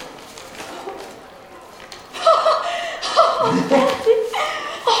 Oh,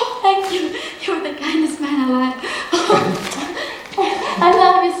 thank you. You're the kindest man alive. I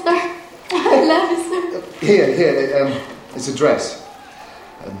love you, sir. I love you, sir. Here. It's a dress.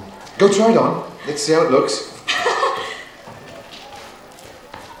 Go try it on. Let's see how it looks.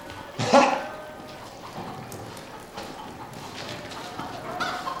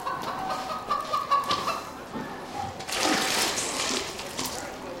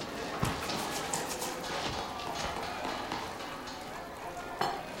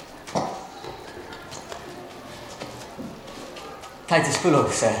 Titus Pullo,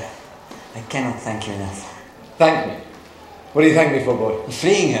 sir. I cannot thank you enough. Thank me? What do you thank me for, boy?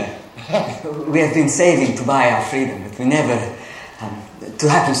 Freeing her. We have been saving to buy our freedom, but we never... to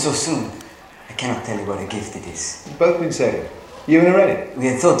happen so soon. I cannot tell you what a gift it is. You've both been saving. You and Irene? We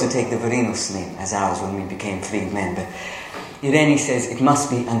had thought to take the Vorenus name as ours when we became freed men, but Irene says it must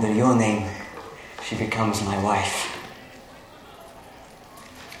be under your name. She becomes my wife.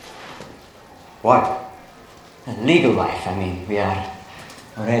 Why? A legal wife, I mean. We are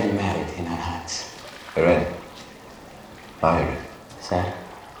already married in our hearts. Irene. My Irene. Sir?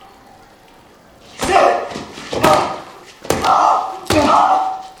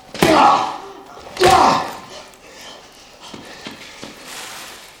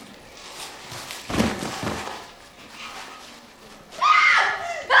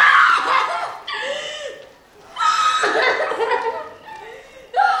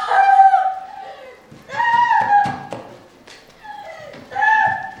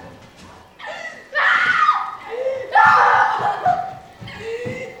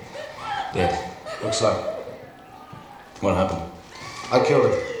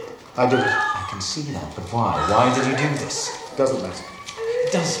 I did it. I can see that, but why? Why did you do this? Doesn't matter.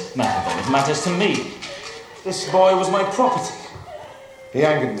 It does matter, then. It matters to me. This boy was my property. He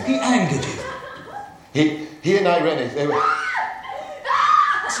angered me. He angered you? He and Irene, they were...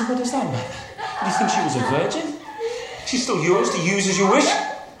 So what does that matter? Do you think she was a virgin? She's still yours to use as you wish?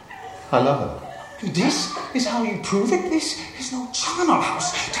 I love her. This is how you prove it? This is no charnel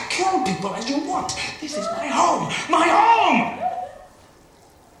house to kill people as you want. This is my home. My home!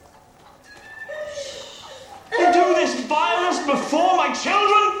 You do this violence before my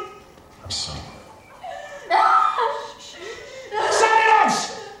children? I'm sorry.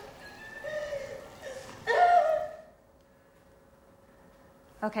 Silence!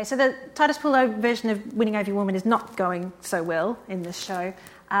 Okay, so the Titus Pullo version of Winning Over Your Woman is not going so well in this show.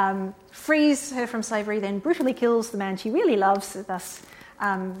 Frees her from slavery, then brutally kills the man she really loves, thus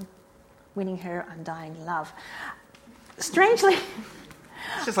winning her undying love. Strangely...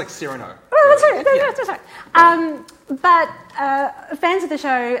 It's just like Cyrano. Oh, that's right. But fans of the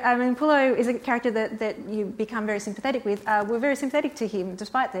show, Pullo is a character that you become very sympathetic with. We're very sympathetic to him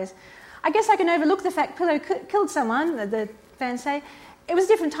despite this. I guess I can overlook the fact Pullo killed someone, the fans say. It was a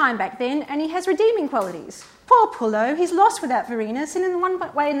different time back then, and he has redeeming qualities. Poor Pullo, he's lost without Verenas, and in one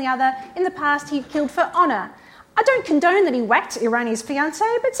way and the other, in the past he killed for honour. I don't condone that he whacked Irani's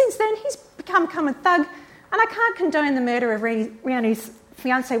fiancée, but since then he's become a thug, and I can't condone the murder of Irani's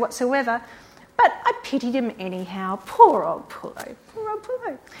fiancée whatsoever, but I pitied him anyhow. Poor old Pullo. Poor old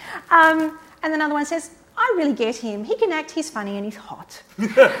Pullo. And another one says, I really get him. He can act, he's funny, and he's hot.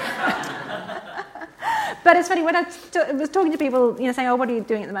 But it's funny, when I was talking to people, saying, oh, what are you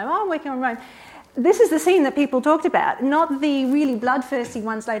doing at the moment? Oh, I'm working on Rome. This is the scene that people talked about, not the really bloodthirsty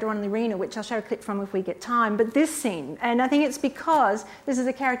ones later on in the arena, which I'll show a clip from if we get time, but this scene. And I think it's because this is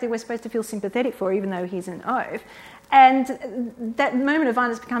a character we're supposed to feel sympathetic for, even though he's an oaf. And that moment of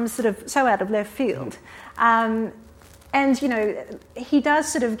violence becomes sort of so out of left field. And, he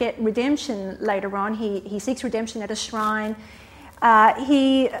does sort of get redemption later on. He seeks redemption at a shrine.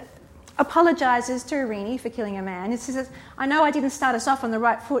 He apologises to Irene for killing a man. He says, I know I didn't start us off on the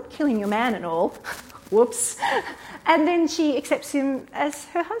right foot, killing your man and all. Whoops. And then she accepts him as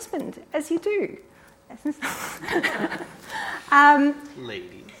her husband, as you do.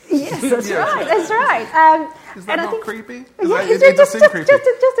 Lady. Yes, that's right. That's right. Is that not creepy? Yeah, it does seem creepy. Just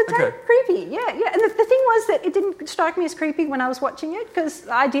a tad creepy. Yeah. And the thing was that it didn't strike me as creepy when I was watching it, because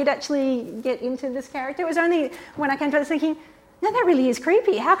I did actually get into this character. It was only when I came to it thinking, no, that really is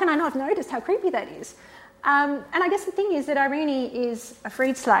creepy. How can I not have noticed how creepy that is? And I guess the thing is that Irene is a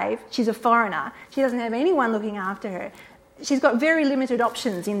freed slave. She's a foreigner. She doesn't have anyone looking after her. She's got very limited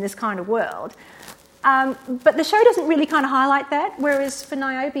options in this kind of world. But the show doesn't really kind of highlight that, whereas for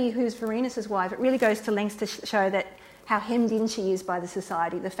Niobe, who's Verenas' wife, it really goes to lengths to show that how hemmed in she is by the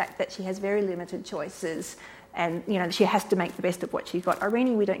society, the fact that she has very limited choices, and she has to make the best of what she's got.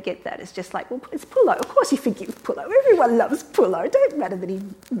 Irene, we don't get that. It's just like, well, it's Pullo. Of course you forgive Pullo. Everyone loves Pullo. Don't matter that he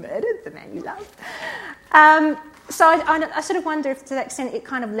murdered the man you love. So I sort of wonder if to that extent it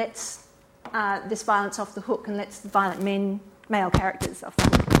kind of lets this violence off the hook and lets the violent male characters off the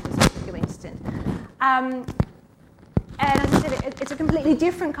hook in this particular instant. And as I said, it's a completely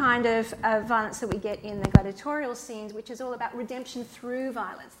different kind of violence that we get in the gladiatorial scenes, which is all about redemption through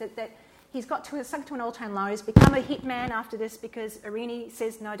violence. That he's sunk to an all-time low. He's become a hitman after this because Irene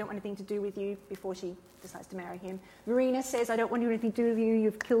says, no, I don't want anything to do with you, before she decides to marry him. Verena says, I don't want anything to do with you.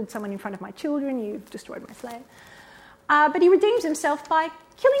 You've killed someone in front of my children. You've destroyed my slave. But he redeems himself by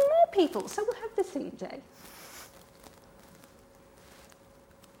killing more people. So we'll have the scene, Jay.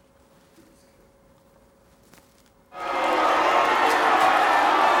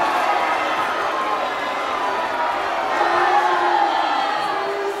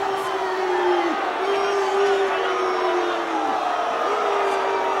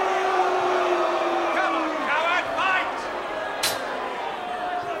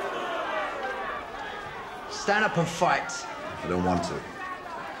 Stand up and fight. I don't want to.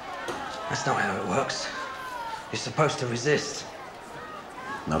 That's not how it works. You're supposed to resist.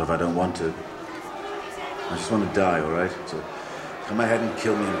 Not if I don't want to. I just want to die, all right? So come ahead and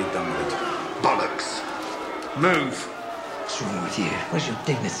kill me and be done with it. Bollocks! Move! What's wrong with you? Where's your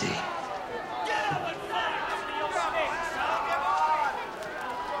dignity?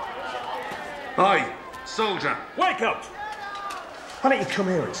 Oi, soldier, wake up! Why don't you come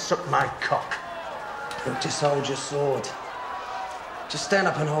here and suck my cock? Look, just hold your sword. Just stand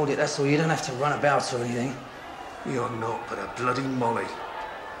up and hold it, that's all. You don't have to run about or anything. You're naught but a bloody molly.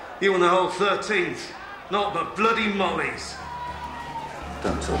 You and the whole 13th, naught but bloody mollies.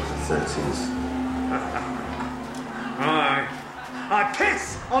 Don't talk to 13s. Aye. I pity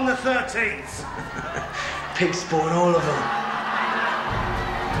Yes, on the 13th. Pig spawn, all of them.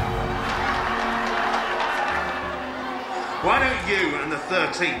 Why don't you and the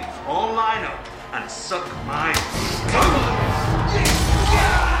 13th all line up and suck my...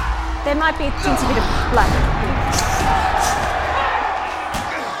 There might be a teensy bit of blood.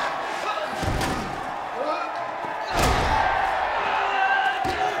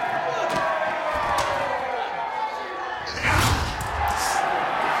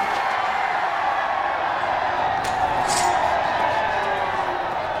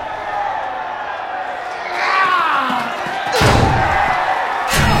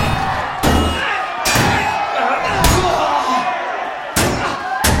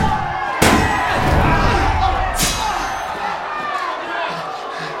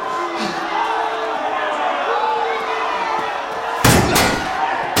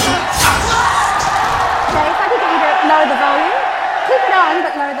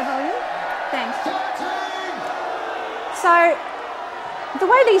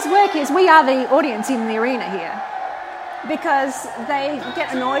 We are the audience in the arena here, because they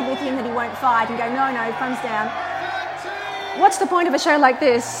get annoyed with him that he won't fight and go, no, thumbs down. What's the point of a show like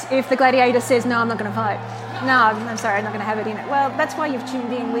this if the gladiator says, no, I'm not going to fight? No, I'm sorry, I'm not going to have it in it. Well, that's why you've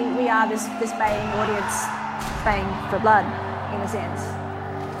tuned in. We are this baying audience, baying for blood, in a sense.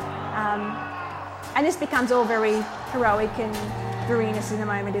 And this becomes all very heroic, and Vorenus in a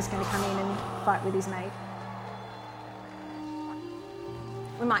moment is going to come in and fight with his mate.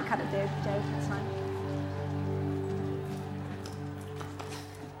 We might cut it there, Jay, that's fine.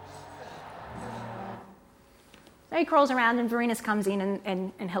 So he crawls around and Vorenus comes in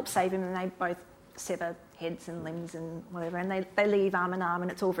and helps save him, and they both sever heads and limbs and whatever, and they leave arm in arm, and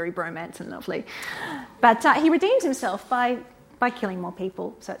it's all very bromance and lovely. But he redeems himself by killing more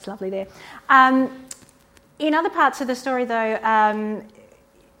people, so it's lovely there. In other parts of the story, though,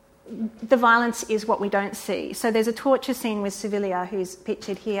 the violence is what we don't see. So there's a torture scene with Servilia, who's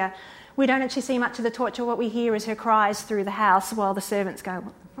pictured here. We don't actually see much of the torture. What we hear is her cries through the house while the servants go,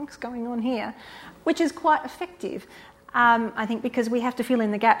 what the fuck's going on here? Which is quite effective, I think, because we have to fill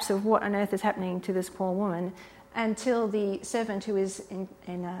in the gaps of what on earth is happening to this poor woman until the servant who is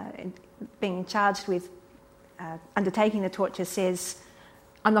being charged with undertaking the torture says,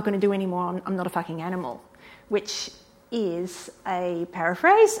 I'm not going to do any more, I'm not a fucking animal, which is a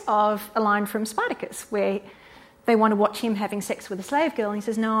paraphrase of a line from Spartacus, where they want to watch him having sex with a slave girl, and he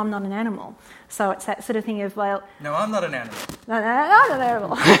says, no, I'm not an animal. So it's that sort of thing of, well... No, I'm not an animal. No, I'm not an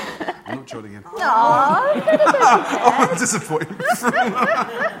animal. I'm not joining in. No, I'm disappointed.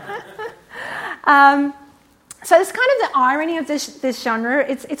 So it's kind of the irony of this genre.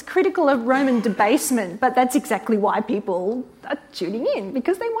 It's critical of Roman debasement, but that's exactly why people are tuning in,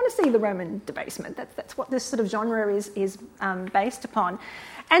 because they want to see the Roman debasement. That's what this sort of genre is based upon.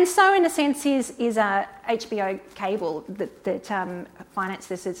 And so, in a sense, is HBO Cable that financed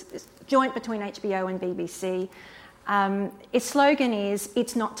this. It's joint between HBO and BBC. Its slogan is,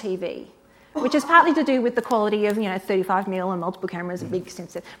 it's not TV, which is partly to do with the quality of, 35mm and multiple cameras and big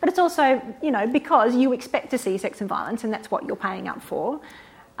extensive. But it's also, because you expect to see sex and violence, and that's what you're paying up for.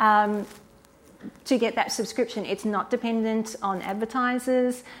 To get that subscription, it's not dependent on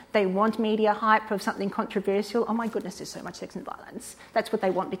advertisers. They want media hype of something controversial. Oh my goodness, there's so much sex and violence. That's what they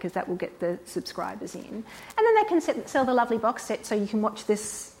want, because that will get the subscribers in. And then they can sell the lovely box set so you can watch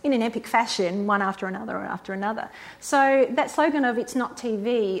this in an epic fashion, one after another or after another. So that slogan of it's not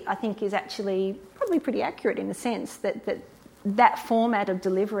TV, I think, is actually probably pretty accurate in the sense that format of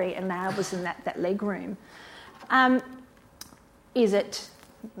delivery allows them that leg room. Is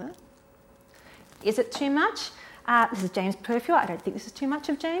it too much? This is James Purfield. I don't think this is too much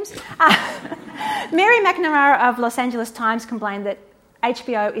of James. Mary McNamara of Los Angeles Times complained that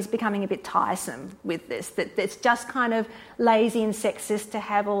HBO is becoming a bit tiresome with this, that it's just kind of lazy and sexist to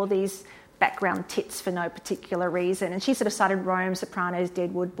have all these background tits for no particular reason. And she sort of cited Rome, Sopranos,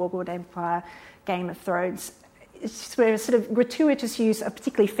 Deadwood, Boardwalk Empire, Game of Thrones. It's sort of gratuitous use of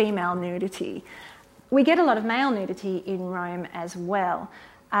particularly female nudity. We get a lot of male nudity in Rome as well.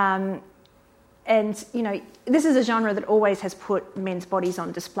 And, this is a genre that always has put men's bodies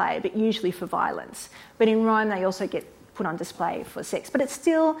on display, but usually for violence. But in Rome, they also get put on display for sex. But it's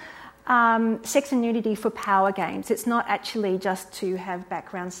still sex and nudity for power games. It's not actually just to have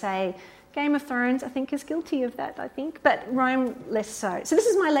background. Say, Game of Thrones, I think, is guilty of that, but Rome less so. So this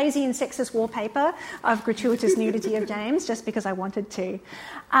is my lazy and sexist wallpaper of gratuitous nudity of James, just because I wanted to.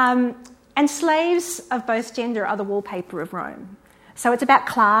 And slaves of both gender are the wallpaper of Rome. So it's about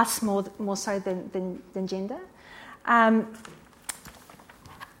class more so than gender. The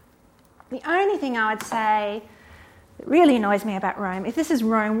only thing I would say that really annoys me about Rome. If this is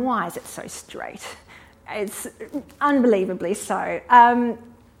Rome, why is it so straight? It's unbelievably so.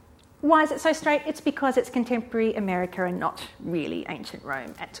 Why is it so straight? It's because it's contemporary America and not really ancient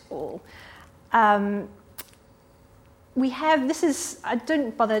Rome at all. I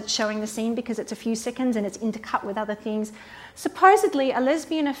didn't bother showing the scene because it's a few seconds and it's intercut with other things. Supposedly a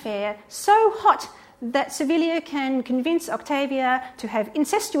lesbian affair so hot that Servilia can convince Octavia to have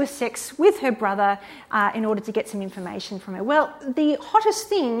incestuous sex with her brother in order to get some information from her. Well, the hottest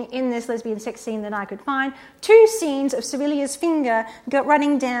thing in this lesbian sex scene that I could find, 2 scenes of Servilia's finger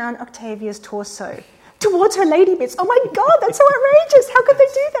running down Octavia's torso towards her lady bits. Oh my God, that's so outrageous. How could they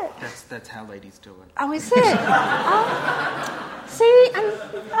do that? That's how ladies do it. Oh, is it? See?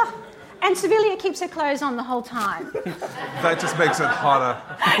 And Servilia keeps her clothes on the whole time. That just makes it hotter.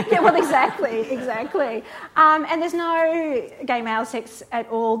 Yeah, well, exactly. And there's no gay male sex at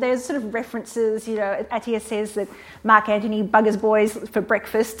all. There's sort of references, Attia says that Mark Antony buggers boys for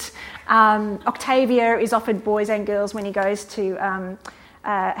breakfast. Octavia is offered boys and girls when he goes to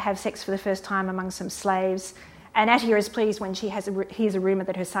have sex for the first time among some slaves. And Attia is pleased when she hears a rumour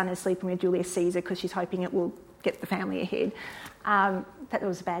that her son is sleeping with Julius Caesar because she's hoping it will get the family ahead. That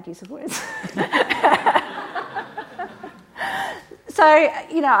was a bad use of words. So,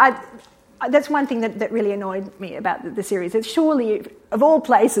 that's one thing that really annoyed me about the series. It's surely, of all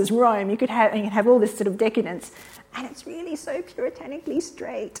places, Rome, you could have all this sort of decadence, and it's really so puritanically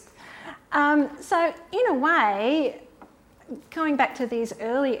straight. So, in a way, going back to these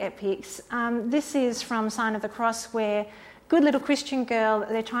early epics, this is from Sign of the Cross, where good little Christian girl,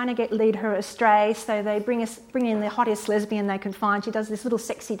 they're trying to lead her astray, so they bring in the hottest lesbian they can find. She does this little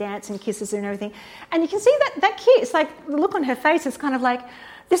sexy dance and kisses her and everything. And you can see that kiss, like the look on her face is kind of like,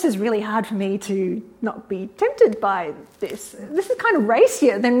 this is really hard for me to not be tempted by this. This is kind of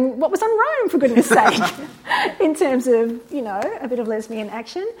racier than what was on Rome, for goodness sake, in terms of, a bit of lesbian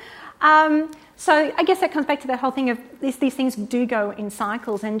action. So I guess that comes back to that whole thing of these things do go in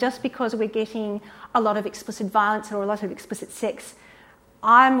cycles, and just because we're getting a lot of explicit violence or a lot of explicit sex,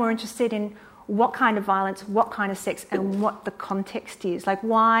 I'm more interested in what kind of violence, what kind of sex, and what the context is. Like,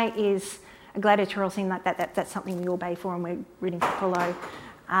 why is a gladiatorial scene like that, that's something we all bay for and we're rooting for Pullo.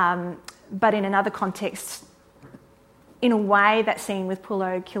 But in another context, in a way, that scene with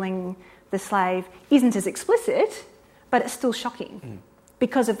Pullo killing the slave isn't as explicit, but it's still shocking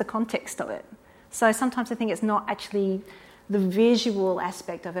because of the context of it. So sometimes I think it's not actually the visual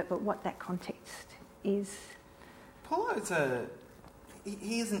aspect of it, but what that context is. Pullo's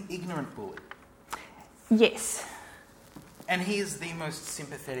he is an ignorant bully. Yes. And he is the most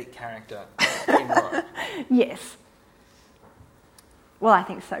sympathetic character in Rome. Yes. Well, I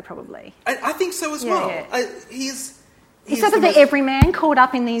think so, probably. I think so as well. Yeah. He's sort of the everyman caught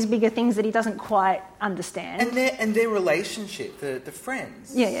up in these bigger things that he doesn't quite understand. And their relationship, the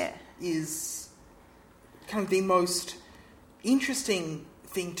friends, is kind of the most interesting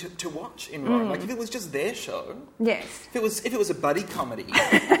thing to watch in Rome. Like, if it was just their show, yes. If it was a buddy comedy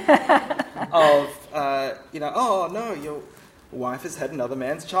of oh no, your wife has had another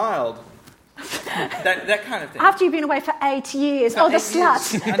man's child. That kind of thing. After you've been away for 8 years. The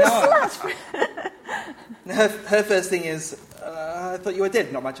slut. The slut. Her first thing is, I thought you were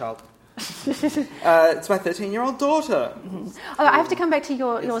dead, not my child. It's my 13-year-old daughter. Mm-hmm. Oh, I have to come back to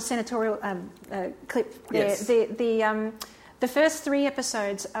your senatorial clip there. Yes. The first 3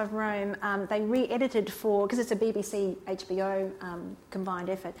 episodes of Rome, they re-edited because it's a BBC HBO combined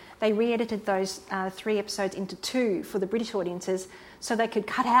effort. They re-edited those 3 episodes into 2 for the British audiences, so they could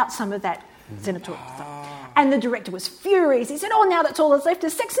cut out some of that senatorial stuff. And the director was furious. He said, now that's all that's left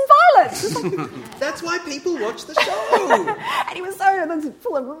is sex and violence. That's why people watch the show. And he was so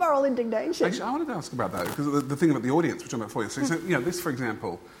full of moral indignation. Actually, I wanted to ask about that, because the thing about the audience, which I'm about for you. So, this, for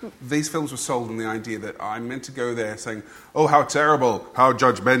example, these films were sold on the idea that I'm meant to go there saying, oh, how terrible, how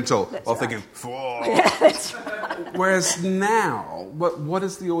judgmental, thinking, "Whoa." Yeah, that's right. Whereas now, what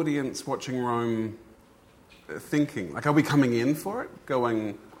is the audience watching Rome thinking? Like, are we coming in for it?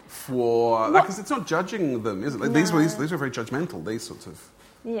 Going for... Because it's not judging them, is it? Like, these were very judgmental, these sorts of...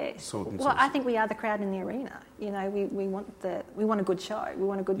 Yes. Well, I think we are the crowd in the arena. We want a good show. We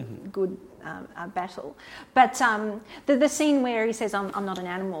want a good battle. But the scene where he says, I'm not an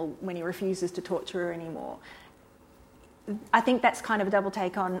animal, when he refuses to torture her anymore, I think that's kind of a double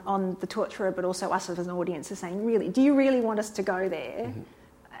take on the torturer, but also us as an audience, is saying, really, do you really want us to go there?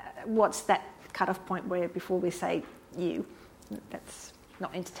 What's that cut-off point where before we say, that's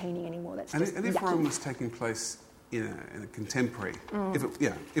not entertaining anymore? That's just and if yucky. Rome was taking place in a contemporary,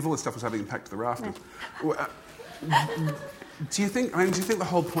 if all this stuff was having impact to the rafters, Do you think the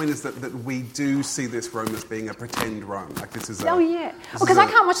whole point is that we do see this Rome as being a pretend Rome? Like this is a... Oh, yeah. Because I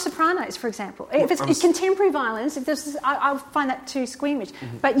can't watch Sopranos, for example. If it's contemporary violence, I find that too squeamish.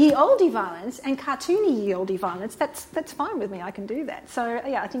 Mm-hmm. But ye olde violence and cartoony ye olde violence, that's fine with me. I can do that. So,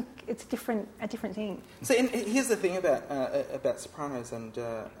 yeah, I think it's a different thing. So here's the thing about Sopranos and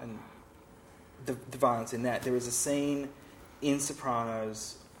the violence in that. There is a scene in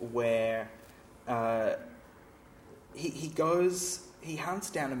Sopranos where he hunts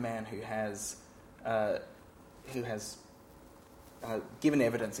down a man who has given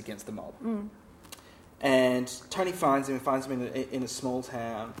evidence against the mob, and Tony finds him in a small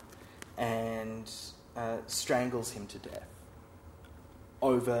town and strangles him to death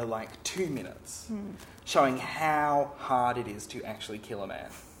over like 2 minutes, showing how hard it is to actually kill a man.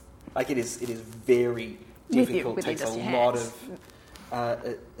 Like it is very difficult. It takes a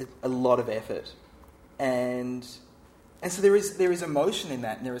lot of effort, and so there is emotion in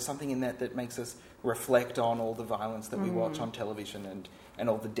that, and there is something in that makes us reflect on all the violence that we watch on television and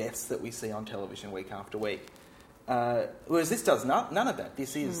all the deaths that we see on television week after week. Whereas this does none of that.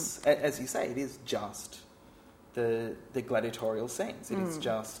 This is, as you say, it is just the gladiatorial scenes. It is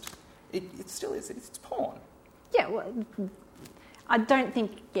just it still is. It's porn. Yeah. Well, I don't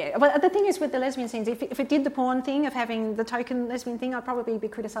think, Well, the thing is with the lesbian scenes, if it did the porn thing of having the token lesbian thing, I'd probably be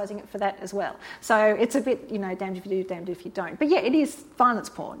criticising it for that as well. So it's a bit, damned if you do, damned if you don't. But yeah, it is violence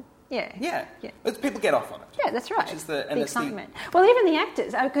porn. Yeah. Yeah. But people get off on it. Yeah, that's right. Which is the excitement. Well, even the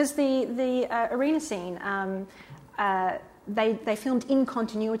actors, because the arena scene, they filmed in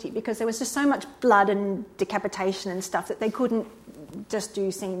continuity because there was just so much blood and decapitation and stuff that they couldn't just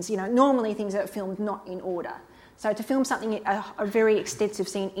do scenes. Normally things are filmed not in order. So to film something, a very extensive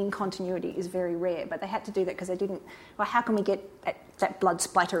scene in continuity is very rare, but they had to do that because they didn't... Well, how can we get that blood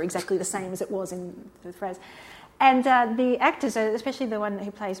splatter exactly the same as it was in the phrase? And the actors, especially the one who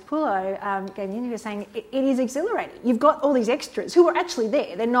plays Pullo, gave an interview saying it is exhilarating. You've got all these extras who are actually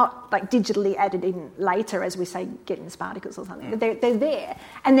there. They're not like digitally added in later, as we say, getting spartacles or something. But they're there,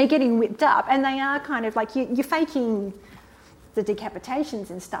 and they're getting whipped up, and they are kind of like you're faking the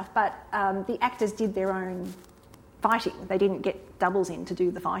decapitations and stuff, but the actors did their own fighting. They didn't get doubles in to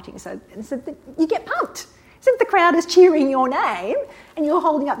do the fighting, so you get pumped. So if the crowd is cheering your name and you're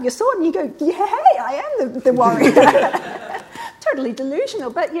holding up your sword and you go, yeah, I am the warrior. Totally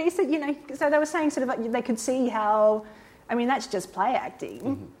delusional. But yeah, so they were saying sort of like they could see how, that's just play acting.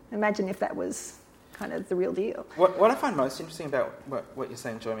 Mm-hmm. Imagine if that was kind of the real deal. What I find most interesting about what you're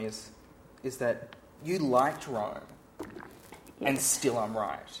saying, Jeremy, is that you liked Rome and still I'm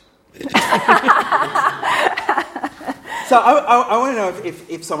right. So I want to know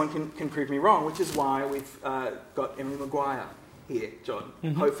if someone can prove me wrong, which is why we've got Emily Maguire here, John.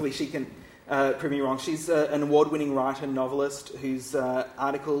 Mm-hmm. Hopefully she can prove me wrong. She's an award-winning writer and novelist whose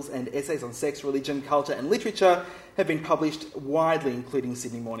articles and essays on sex, religion, culture and literature have been published widely, including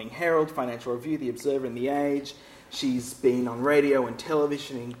Sydney Morning Herald, Financial Review, The Observer and The Age. She's been on radio and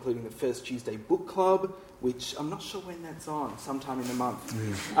television, including the First Tuesday Book Club, which I'm not sure when that's on, sometime in the month.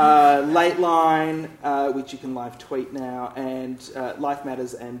 Late Line, which you can live tweet now, and Life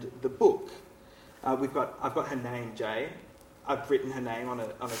Matters and The Book. I've got her name, Jay. I've written her name on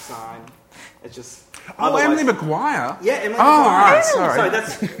a sign. It's just... Emily Maguire? Yeah, Emily Maguire. Oh, right, sorry.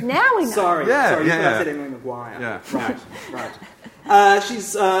 That's... Now we know. Sorry, I said Emily Maguire. Yeah. Right.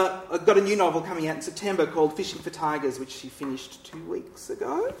 She's got a new novel coming out in September called Fishing for Tigers, which she finished 2 weeks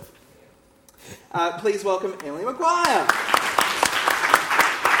ago. Please welcome Emily Maguire.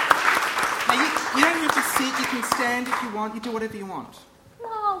 Now, you don't have to sit, you can stand if you want, you do whatever you want.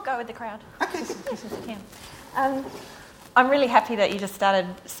 Well, I'll go with the crowd. Okay. I'm really happy that you just started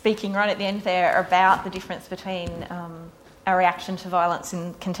speaking right at the end there about the difference between our reaction to violence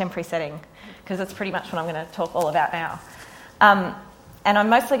in contemporary setting, because that's pretty much what I'm going to talk all about now. And I'm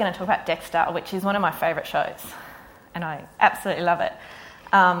mostly going to talk about Dexter, which is one of my favourite shows, and I absolutely love it.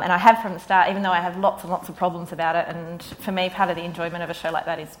 And I have from the start, even though I have lots and lots of problems about it. And for me, part of the enjoyment of a show like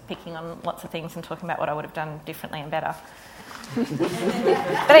that is picking on lots of things and talking about what I would have done differently and better.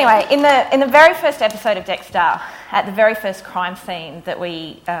 But anyway, in the very first episode of Dexter, at the very first crime scene that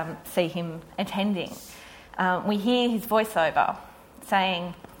we see him attending, we hear his voiceover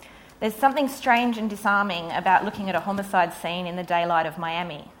saying, "There's something strange and disarming about looking at a homicide scene in the daylight of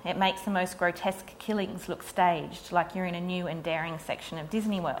Miami. It makes the most grotesque killings look staged, like you're in a new and daring section of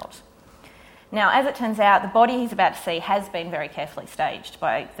Disney World." Now, as it turns out, the body he's about to see has been very carefully staged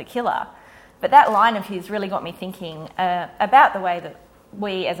by the killer. But that line of his really got me thinking about the way that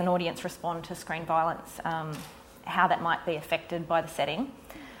we as an audience respond to screen violence, how that might be affected by the setting.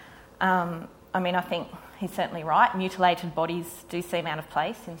 I think he's certainly right. Mutilated bodies do seem out of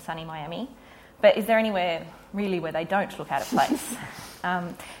place in sunny Miami. But is there anywhere really where they don't look out of place?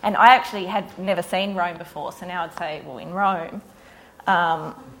 And I actually had never seen Rome before, so now I'd say, well, in Rome.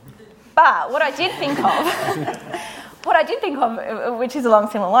 But what I did think of, which is along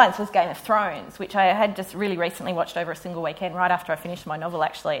similar lines, was Game of Thrones, which I had just really recently watched over a single weekend, right after I finished my novel,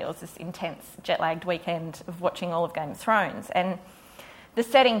 actually. It was this intense, jet-lagged weekend of watching all of Game of Thrones. And the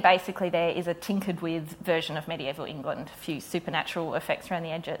setting basically there is a tinkered-with version of medieval England, a few supernatural effects around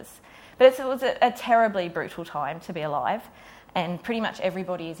the edges. But it was a terribly brutal time to be alive, and pretty much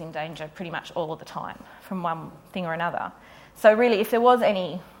everybody is in danger pretty much all of the time from one thing or another. So really, if there was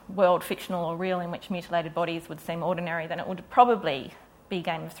any world, fictional or real, in which mutilated bodies would seem ordinary, then it would probably be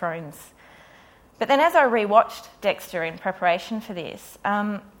Game of Thrones. But then as I rewatched Dexter in preparation for this,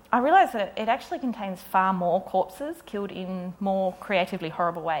 I realised that it actually contains far more corpses killed in more creatively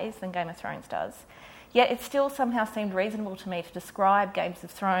horrible ways than Game of Thrones does. Yet it still somehow seemed reasonable to me to describe Game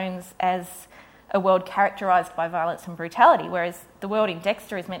of Thrones as a world characterised by violence and brutality, whereas the world in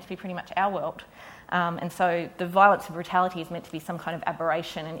Dexter is meant to be pretty much our world. And so the violence and brutality is meant to be some kind of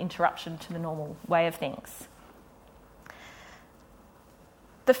aberration and interruption to the normal way of things.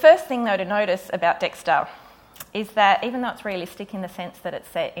 The first thing, though, to notice about Dexter is that even though it's realistic in the sense that it's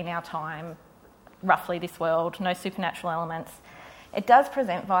set in our time, roughly this world, no supernatural elements, it does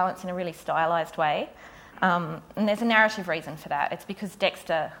present violence in a really stylised way. And there's a narrative reason for that. It's because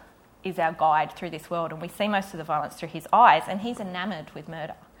Dexter is our guide through this world, and we see most of the violence through his eyes, and he's enamoured with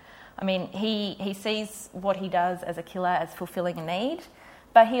murder. I mean, he sees what he does as a killer as fulfilling a need,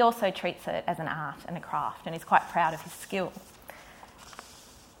 but he also treats it as an art and a craft, and is quite proud of his skill.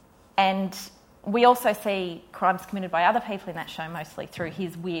 And we also see crimes committed by other people in that show mostly through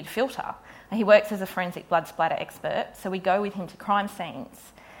his weird filter. He works as a forensic blood splatter expert, so we go with him to crime scenes.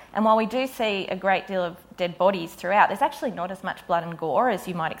 And while we do see a great deal of dead bodies throughout, there's actually not as much blood and gore as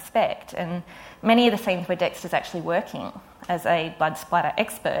you might expect. And many of the scenes where Dexter's actually working as a blood splatter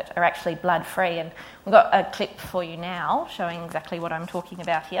expert are actually blood-free. And we've got a clip for you now showing exactly what I'm talking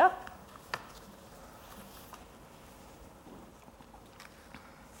about here.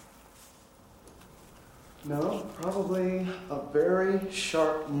 No, probably a very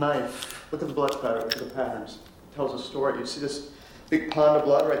sharp knife. Look at the blood spatter, look at the patterns. It tells a story. You see this big pond of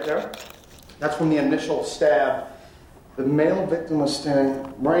blood right there? That's from the initial stab. The male victim was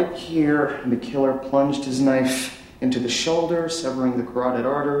standing right here, and the killer plunged his knife into the shoulder, severing the carotid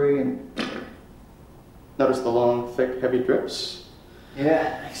artery, and notice the long, thick, heavy drips?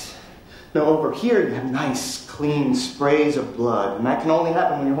 Yeah, nice. Now over here you have nice, clean sprays of blood, and that can only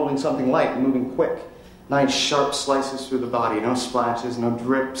happen when you're holding something light and moving quick. Nice, sharp slices through the body, no splashes, no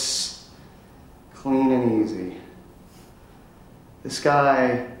drips. Clean and easy. This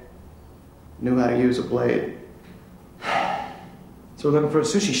guy knew how to use a blade. So we're looking for a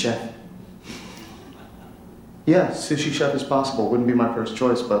sushi chef. Yeah, sushi chef is possible. Wouldn't be my first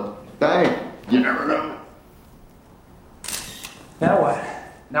choice, but bang, you never know. Now what?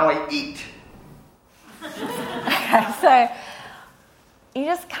 Now I eat. Okay, so you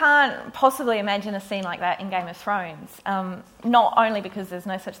just can't possibly imagine a scene like that in Game of Thrones. Not only because there's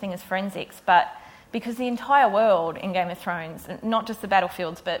no such thing as forensics, but because the entire world in Game of Thrones, not just the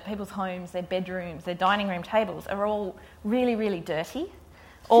battlefields, but people's homes, their bedrooms, their dining room tables, are all really, really dirty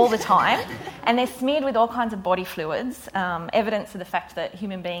all the time. And they're smeared with all kinds of body fluids, evidence of the fact that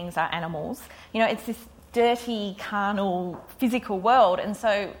human beings are animals. You know, it's this dirty, carnal, physical world. And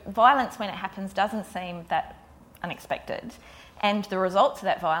so violence, when it happens, doesn't seem that unexpected. And the results of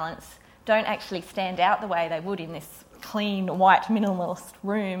that violence don't actually stand out the way they would in this clean, white, minimalist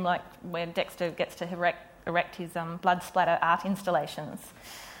room, like where Dexter gets to erect his blood splatter art installations.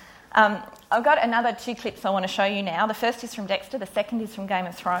 I've got another 2 clips I want to show you now. The first is from Dexter, the second is from Game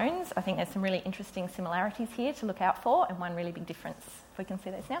of Thrones. I think there's some really interesting similarities here to look out for, and one really big difference. If we can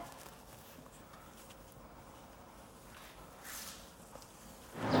see those now.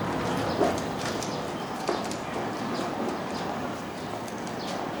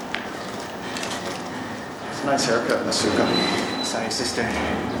 Nice haircut, Masuka. Sorry, sister.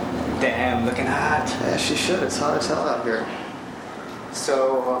 Damn, looking hot. Yeah, she should. It's hot as hell out here.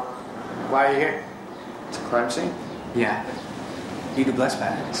 So, why are you here? It's a crime scene? Yeah. You do blood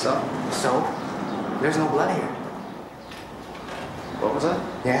splatter. So? So? There's no blood here. What was that?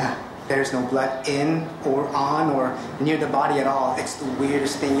 Yeah. There's no blood in or on or near the body at all. It's the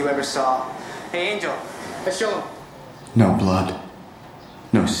weirdest thing you ever saw. Hey, Angel, let's show him. No blood.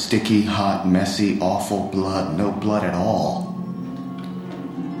 No sticky, hot, messy, awful blood. No blood at all.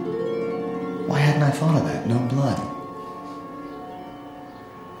 Why hadn't I thought of that? No blood.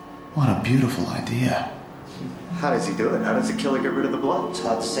 What a beautiful idea. How does he do it? How does the killer get rid of the blood? It's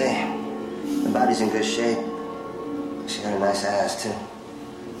hard to say. The body's in good shape. She got a nice ass, too.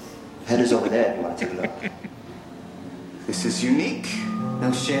 Head is over there if you want to take a look. This is unique.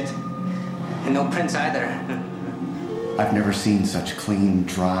 No shit. And no prints either. I've never seen such clean,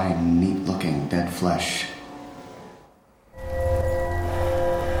 dry, neat-looking dead flesh.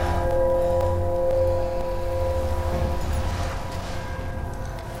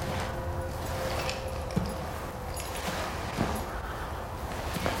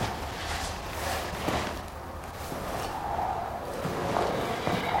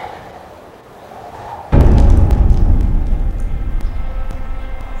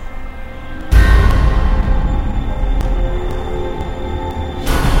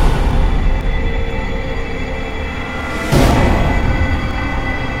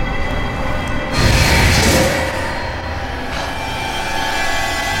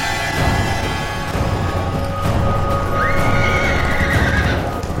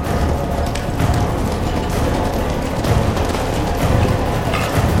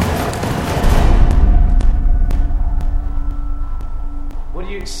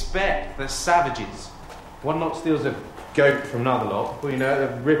 They're savages. One lot steals a goat from another lot. Before you know it,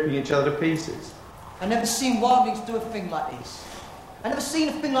 they're ripping each other to pieces. I never seen wildlings do a thing like this. I never seen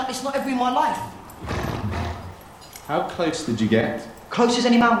a thing like this, not ever in my life. How close did you get? Close as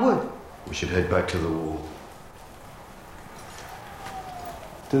any man would. We should head back to the wall.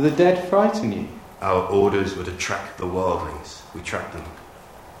 Do the dead frighten you? Our orders were to track the wildlings. We tracked them.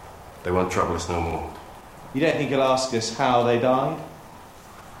 They won't trouble us no more. You don't think he'll ask us how they died?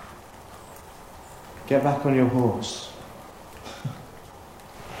 Get back on your horse.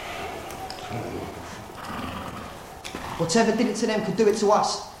 Whatever did it to them could do it to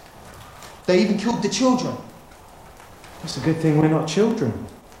us. They even killed the children. It's a good thing we're not children.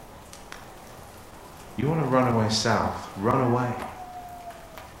 You want to run away south, run away.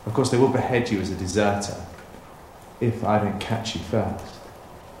 Of course, they will behead you as a deserter if I don't catch you first.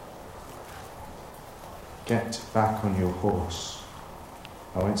 Get back on your horse.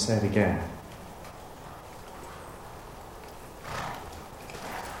 I won't say it again.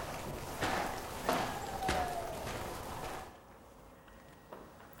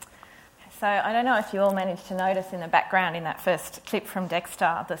 So I don't know if you all managed to notice in the background, in that first clip from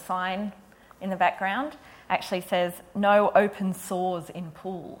Dexter, the sign in the background actually says, "No open sores in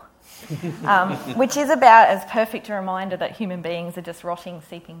pool," which is about as perfect a reminder that human beings are just rotting,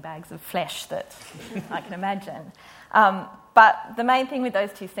 seeping bags of flesh that I can imagine. But the main thing with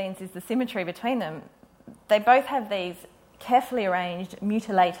those two scenes is the symmetry between them. They both have these carefully arranged,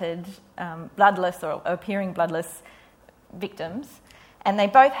 mutilated, bloodless or appearing bloodless victims, and they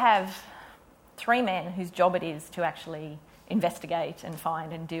both have three men whose job it is to actually investigate and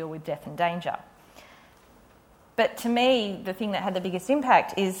find and deal with death and danger. But to me, the thing that had the biggest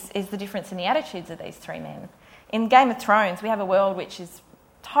impact is the difference in the attitudes of these three men. In Game of Thrones, we have a world which is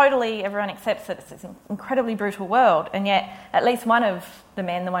totally, everyone accepts that it's an incredibly brutal world, and yet at least one of the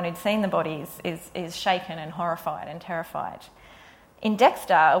men, the one who'd seen the bodies, is shaken and horrified and terrified. In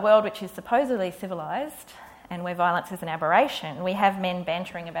Dexter, a world which is supposedly civilised and where violence is an aberration, we have men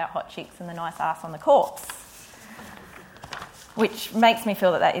bantering about hot chicks and the nice ass on the corpse, which makes me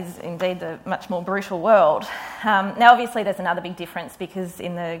feel that that is indeed the much more brutal world. Now, obviously, there's another big difference because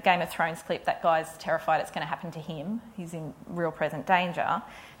in the Game of Thrones clip, that guy's terrified it's going to happen to him. He's in real present danger.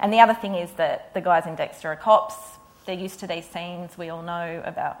 And the other thing is that the guys in Dexter are cops. They're used to these scenes. We all know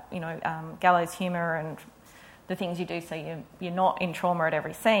about, gallows humour and the things you do so you're not in trauma at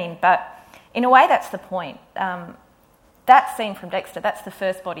every scene. But in a way, that's the point. That scene from Dexter, that's the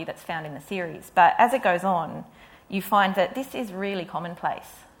first body that's found in the series. But as it goes on, you find that this is really commonplace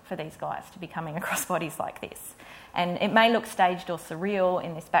for these guys to be coming across bodies like this. And it may look staged or surreal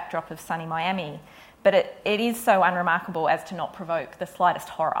in this backdrop of sunny Miami, but it is so unremarkable as to not provoke the slightest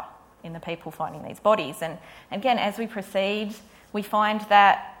horror in the people finding these bodies. And again, as we proceed, we find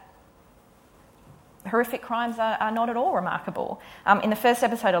that horrific crimes are not at all remarkable. In the first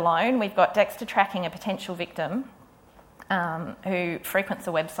episode alone, we've got Dexter tracking a potential victim who frequents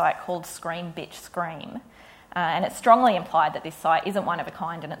a website called Scream Bitch Scream. And it's strongly implied that this site isn't one of a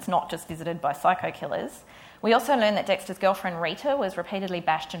kind and it's not just visited by psycho killers. We also learn that Dexter's girlfriend Rita was repeatedly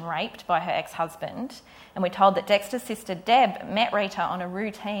bashed and raped by her ex-husband, and we're told that Dexter's sister Deb met Rita on a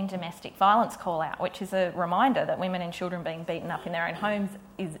routine domestic violence call-out, which is a reminder that women and children being beaten up in their own homes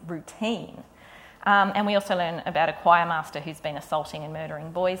is routine. And we also learn about a choir master who's been assaulting and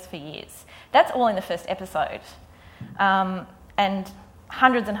murdering boys for years. That's all in the first episode. And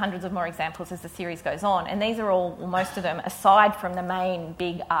hundreds and hundreds of more examples as the series goes on, and these are all, most of them, aside from the main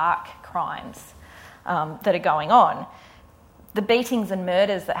big arc crimes. that are going on. The beatings and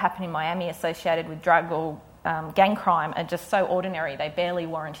murders that happen in Miami associated with drug or gang crime are just so ordinary, they barely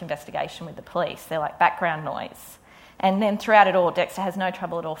warrant investigation with the police. They're like background noise. And then throughout it all, Dexter has no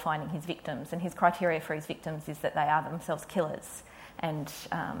trouble at all finding his victims, and his criteria for his victims is that they are themselves killers. And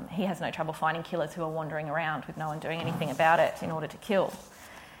he has no trouble finding killers who are wandering around with no one doing anything about it in order to kill.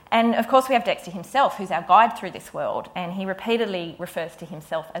 And of course we have Dexter himself, who's our guide through this world, and he repeatedly refers to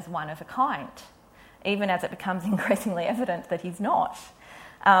himself as one of a kind, even as it becomes increasingly evident that he's not.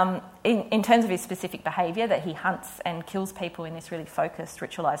 In terms of his specific behaviour, that he hunts and kills people in this really focused,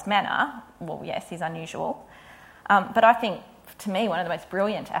 ritualised manner, well, yes, he's unusual. But I think, to me, one of the most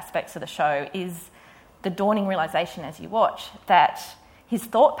brilliant aspects of the show is the dawning realisation as you watch that his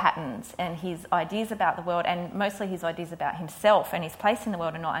thought patterns and his ideas about the world, and mostly his ideas about himself and his place in the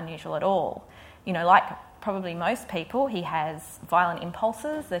world, are not unusual at all. You know, like probably most people, he has violent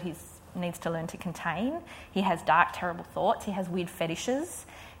impulses that he needs to learn to contain. He has dark, terrible thoughts. He has weird fetishes.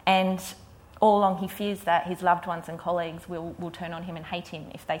 And all along he fears that his loved ones and colleagues will turn on him and hate him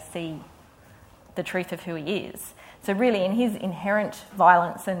if they see the truth of who he is. So really, in his inherent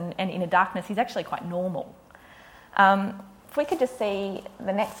violence and inner darkness, he's actually quite normal. If we could just see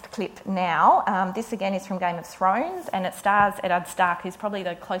the next clip now. This again is from Game of Thrones, and it stars Eddard Stark, who's probably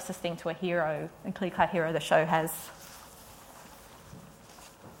the closest thing to a hero, a clear-cut hero the show has.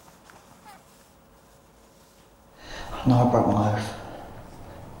 I know I broke my oath.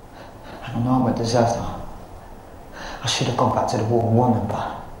 And I know I'm a deserter. I should have gone back to the war and won them,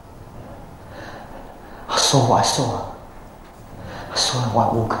 but I saw what I saw. I saw the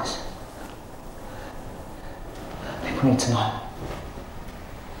White Walkers. People need to know.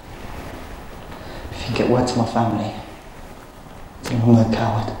 If you get word to my family, tell them I'm no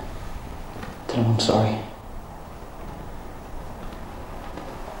coward. Tell them I'm sorry.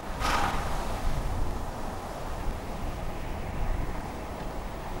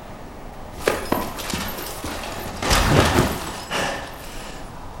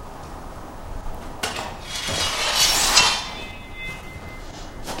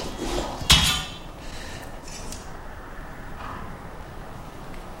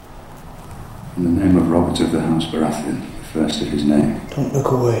 In the name of Robert of the House Baratheon, the first of his name. Don't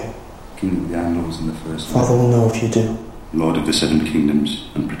look away. King of the Andals and the first Father will know if you do. Lord of the Seven Kingdoms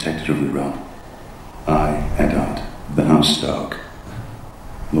and Protector of the Realm. I, Eddard, the House Stark,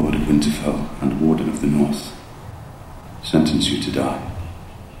 Lord of Winterfell and Warden of the North, sentence you to die.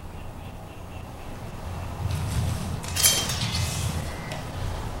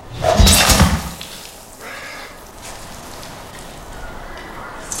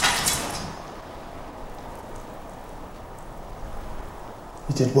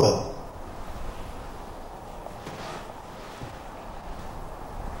 You did well.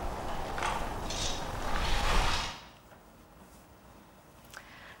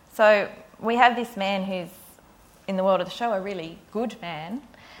 So we have this man who's, in the world of the show, a really good man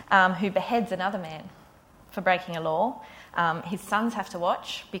who beheads another man for breaking a law. His sons have to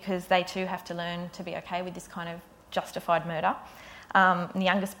watch because they too have to learn to be okay with this kind of justified murder. And the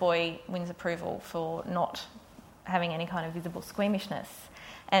youngest boy wins approval for not having any kind of visible squeamishness.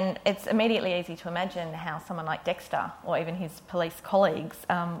 And it's immediately easy to imagine how someone like Dexter, or even his police colleagues,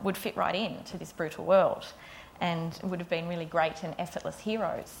 would fit right into this brutal world and would have been really great and effortless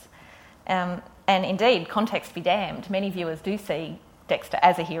heroes. And indeed, context be damned, many viewers do see Dexter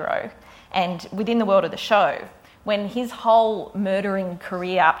as a hero. And within the world of the show, when his whole murdering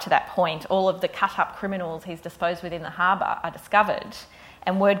career up to that point, all of the cut-up criminals he's disposed within the harbour are discovered,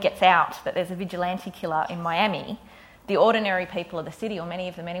 and word gets out that there's a vigilante killer in Miami, the ordinary people of the city, or many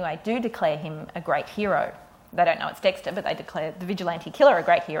of them anyway, do declare him a great hero. They don't know it's Dexter, but they declare the vigilante killer a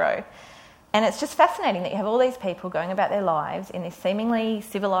great hero. And it's just fascinating that you have all these people going about their lives in this seemingly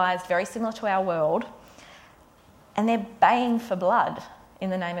civilised, very similar to our world, and they're baying for blood in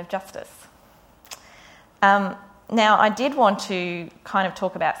the name of justice. Now, I did want to kind of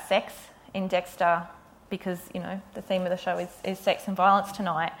talk about sex in Dexter because, you know, the theme of the show is sex and violence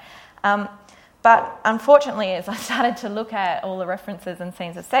tonight. But unfortunately, as I started to look at all the references and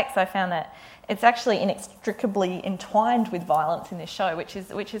scenes of sex, I found that it's actually inextricably entwined with violence in this show, which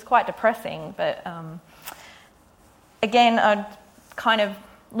is quite depressing. But again, I'd kind of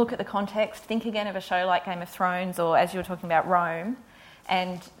look at the context, think again of a show like Game of Thrones, or as you were talking about, Rome,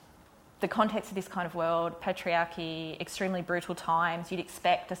 and the context of this kind of world, patriarchy, extremely brutal times. You'd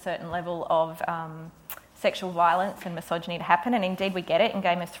expect a certain level of sexual violence and misogyny to happen, and indeed we get it in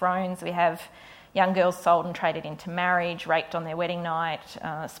Game of Thrones. We have young girls sold and traded into marriage, raped on their wedding night,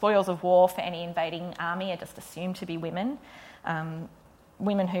 spoils of war for any invading army are just assumed to be women.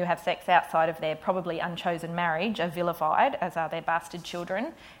 women who have sex outside of their probably unchosen marriage are vilified, as are their bastard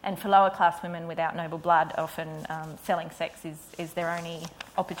children. And for lower class women without noble blood, often selling sex is their only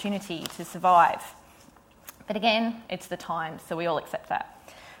opportunity to survive. But again, it's the times, so we all accept that.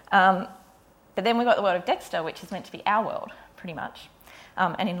 But then we've got the world of Dexter, which is meant to be our world, pretty much.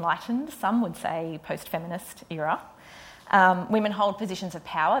 An enlightened, some would say post-feminist era. Women hold positions of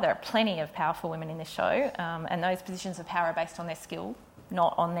power. There are plenty of powerful women in this show, and those positions of power are based on their skill,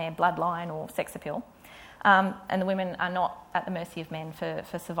 not on their bloodline or sex appeal. And the women are not at the mercy of men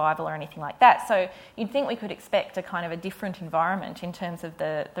for survival or anything like that. So you'd think we could expect a kind of a different environment in terms of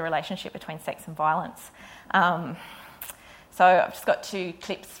the relationship between sex and violence. So I've just got 2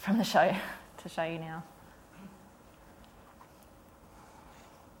 clips from the show to show you now.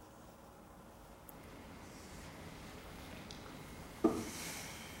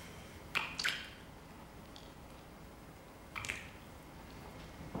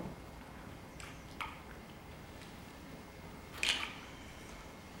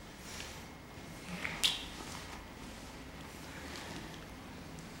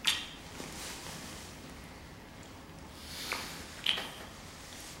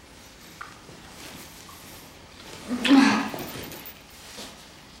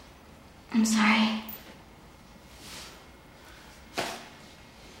 I'm sorry.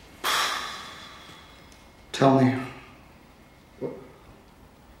 Tell me.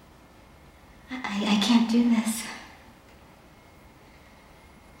 I can't do this.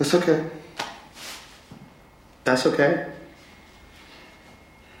 It's okay. That's okay.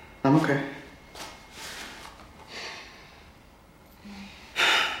 I'm okay.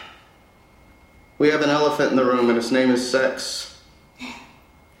 We have an elephant in the room and his name is sex.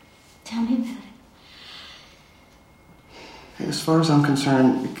 Tell me about it. As far as I'm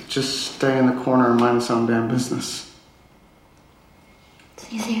concerned, you could just stay in the corner and mind its own damn business.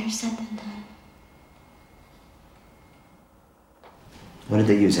 It's easier said than done. What did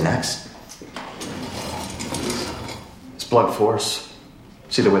they use, an axe? It's blood force.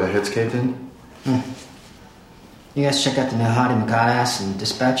 See the way the head's caved in? You guys check out the new Hottie McGodass and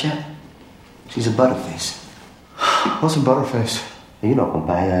Dispatch yet? She's a butterface. What's a butterface? You know,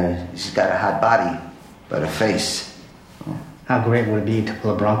 compadre, she's got a hot body, but a face. How great would it be to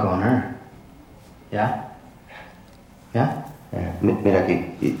pull a Bronco on her? Yeah? Yeah? Mira,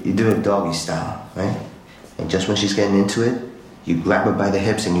 you do it doggy style, right? And just when she's getting into it, you grab her by the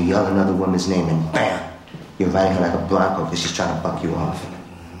hips and you yell another woman's name and bam! You're riding her like a Bronco because she's trying to buck you off.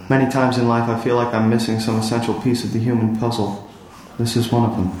 Many times in life I feel like I'm missing some essential piece of the human puzzle. This is one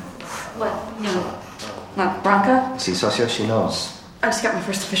of them. What? No. Not Bronco? See, Socio, she knows. I just got my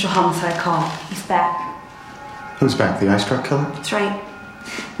first official homicide call. He's back. Who's back? The ice truck killer? That's right.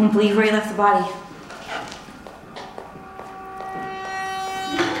 Won't believe where he left the body.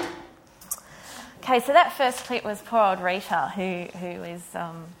 Okay, so that first clip was poor old Rita, who is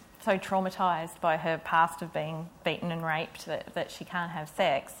so traumatised by her past of being beaten and raped that she can't have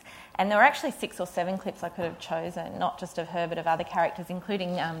sex. And there were actually 6 or 7 clips I could have chosen, not just of her but of other characters,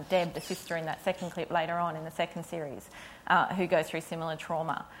 including Deb, the sister in that second clip later on in the second series, who goes through similar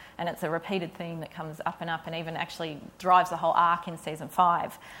trauma. And it's a repeated theme that comes up and even actually drives the whole arc in season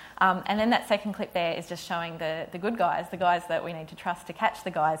 5. And then that second clip there is just showing the good guys, the guys that we need to trust to catch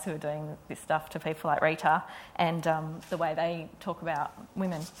the guys who are doing this stuff to people like Rita, and the way they talk about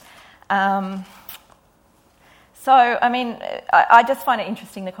women. So, I mean, I just find it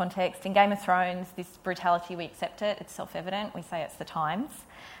interesting, the context. In Game of Thrones, this brutality, we accept it. It's self-evident. We say it's the times.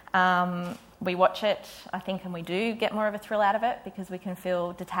 We watch it, I think, and we do get more of a thrill out of it because we can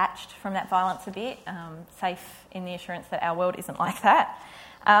feel detached from that violence a bit, safe in the assurance that our world isn't like that.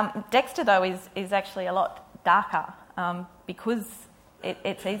 Dexter, though, is actually a lot darker because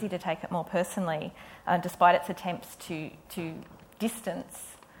it's easy to take it more personally, despite its attempts to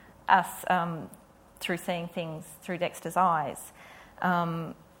distance us through seeing things through Dexter's eyes.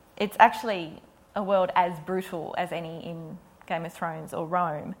 It's actually a world as brutal as any in Game of Thrones or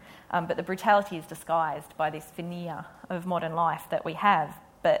Rome, but the brutality is disguised by this veneer of modern life that we have.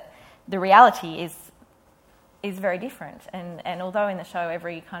 But the reality is very different. And although in the show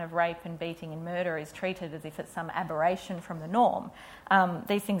every kind of rape and beating and murder is treated as if it's some aberration from the norm,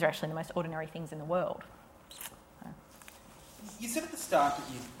 these things are actually the most ordinary things in the world. You said at the start that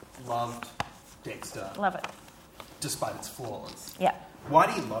you loved Dexter. Love it. Despite its flaws. Yeah. Why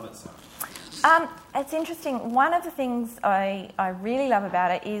do you love it so much? It's interesting. One of the things I really love about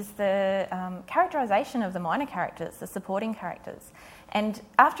it is the characterisation of the minor characters, the supporting characters. And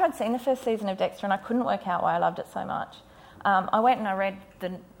after I'd seen the first season of Dexter and I couldn't work out why I loved it so much, I went and I read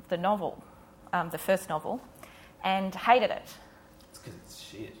the novel, the first novel, and hated it. It's because it's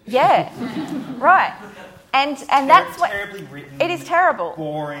shit. Yeah, right. And that's what terribly written. It is terrible,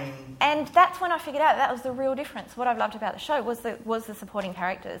 boring. And that's when I figured out that was the real difference. What I've loved about the show was the supporting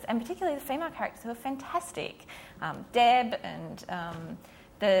characters, and particularly the female characters who are fantastic. Deb and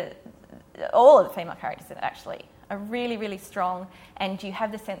all of the female characters in it actually are really, really strong, and you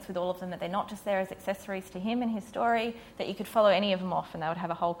have the sense with all of them that they're not just there as accessories to him and his story, that you could follow any of them off and they would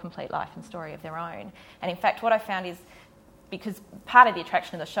have a whole complete life and story of their own. And in fact, what I found is, because part of the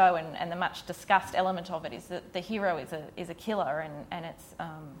attraction of the show and the much discussed element of it is that the hero is a killer, and it's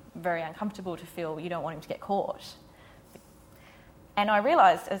very uncomfortable to feel you don't want him to get caught. And I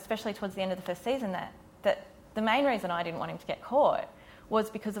realised, especially towards the end of the first season, that the main reason I didn't want him to get caught was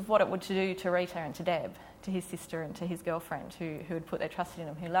because of what it would do to Rita and to Deb, to his sister and to his girlfriend who had put their trust in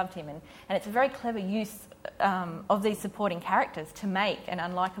him, who loved him. And it's a very clever use of these supporting characters to make an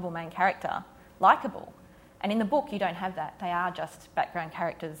unlikable main character likeable. And in the book, you don't have that. They are just background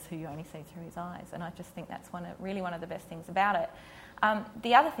characters who you only see through his eyes. And I just think that's really one of the best things about it.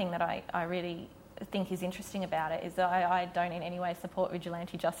 The other thing that I really think is interesting about it is that I don't in any way support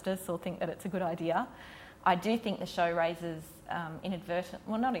vigilante justice or think that it's a good idea. I do think the show raises not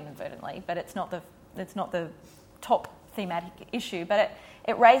inadvertently, but it's not the top thematic issue, but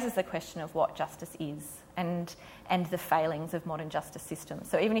it raises the question of what justice is and the failings of modern justice systems.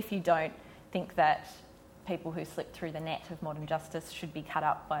 So even if you don't think that people who slip through the net of modern justice should be cut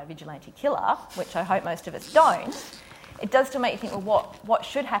up by a vigilante killer, which I hope most of us don't, it does still make you think, well, what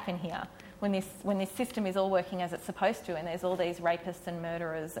should happen here when this system is all working as it's supposed to, and there's all these rapists and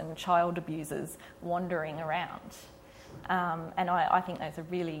murderers and child abusers wandering around? And I think those are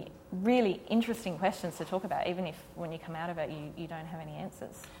really, really interesting questions to talk about, even if when you come out of it you don't have any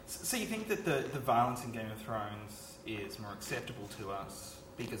answers. So you think that the violence in Game of Thrones is more acceptable to us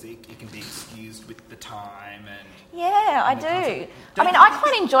because it can be excused with the time and... Yeah, I do. I mean, I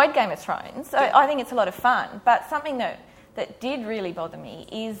quite enjoyed Game of Thrones. So I think it's a lot of fun. But something that did really bother me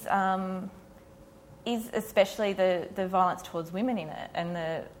is especially the violence towards women in it, and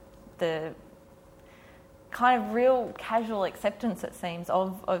the kind of real casual acceptance, it seems,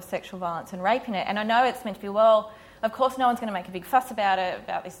 of sexual violence and rape in it. And I know it's meant to be, well, of course no one's going to make a big fuss about it,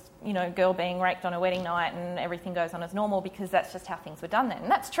 about this, girl being raped on a wedding night and everything goes on as normal because that's just how things were done then. And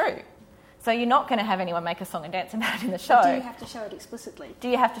that's true. So you're not going to have anyone make a song and dance about it in the show. But do you have to show it explicitly?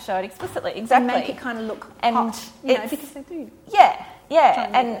 Exactly. And make it kind of look hot, because they do. Yeah.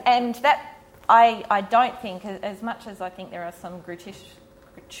 And that, I don't think, as much as I think there are some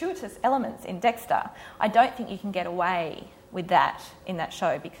gratuitous elements in Dexter, I don't think you can get away with that in that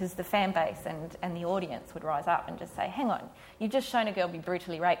show, because the fan base and the audience would rise up and just say, hang on, you've just shown a girl be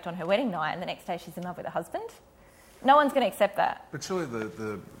brutally raped on her wedding night and the next day she's in love with her husband? No one's going to accept that. But surely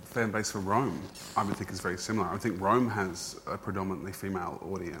the fan base for Rome, I would think, is very similar. I think Rome has a predominantly female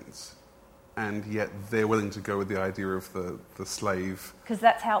audience, and yet they're willing to go with the idea of the slave... Because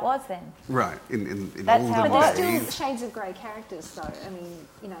that's how it was then. Right, in that's older how it But was. there's still shades of grey characters, though. I mean,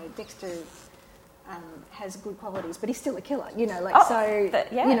 Dexter... has good qualities, but he's still a killer,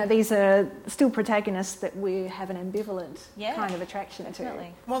 these are still protagonists that we have an ambivalent kind of attraction definitely.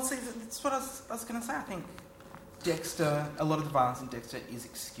 to. Well, see, that's what I was going to say. I think Dexter, a lot of the violence in Dexter is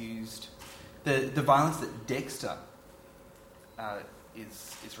excused. The violence that Dexter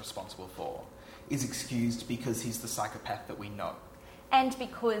is responsible for is excused because he's the psychopath that we know. And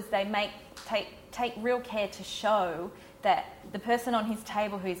because they take real care to show that the person on his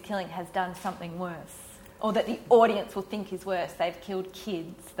table who he's killing has done something worse, or that the audience will think is worse. They've killed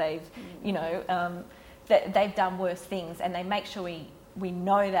kids. They've, they've done worse things, and they make sure we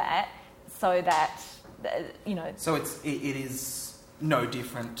know that, so that, So it is no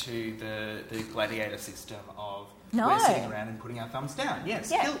different to the gladiator system of we're sitting around and putting our thumbs down.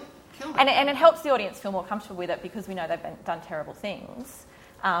 Yes, yeah. Kill them. And it helps the audience feel more comfortable with it, because we know they've done terrible things.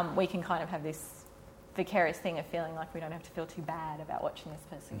 We can kind of have this vicarious thing of feeling like we don't have to feel too bad about watching this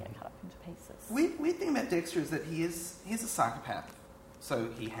person get cut up into pieces. Weird thing about Dexter is that he's a psychopath, so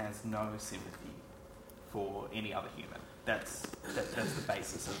he has no sympathy for any other human. That's the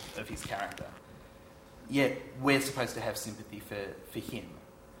basis of his character. Yet we're supposed to have sympathy for him.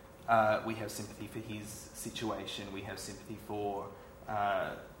 We have sympathy for his situation. We have sympathy for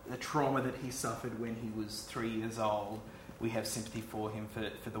the trauma that he suffered when he was 3 years old. We have sympathy for him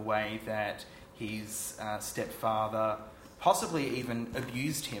for the way that his stepfather possibly even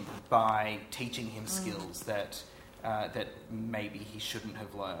abused him by teaching him skills that maybe he shouldn't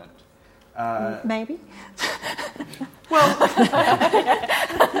have learned. Maybe.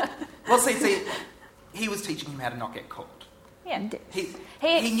 Well, see, he was teaching him how to not get caught. Yeah. He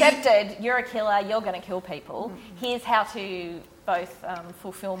accepted, you're a killer, you're going to kill people. Here's how to both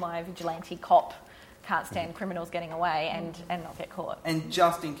fulfil my vigilante cop, can't stand criminals getting away and not get caught. And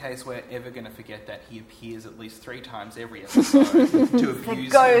just in case we're ever going to forget that, he appears at least 3 times every episode to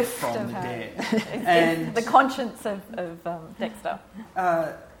abuse him from the dead. And the conscience of Dexter.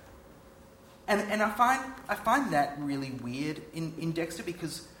 And I find that really weird in Dexter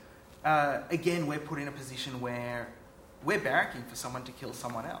because, again, we're put in a position where we're barracking for someone to kill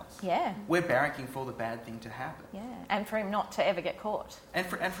someone else. Yeah. We're barracking for the bad thing to happen. Yeah, and for him not to ever get caught. And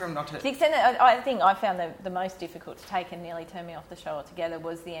for him not to... To the extent that I think I found the most difficult to take and nearly turned me off the show altogether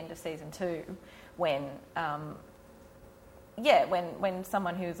was the end of season 2 when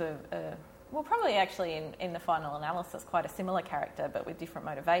someone who's well, probably actually in the final analysis quite a similar character but with different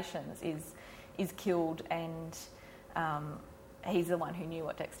motivations is killed and... he's the one who knew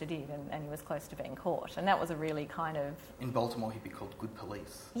what Dexter did and he was close to being caught. And that was a really kind of... In Baltimore, he'd be called Good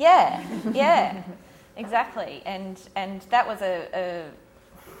Police. Yeah, exactly. And that was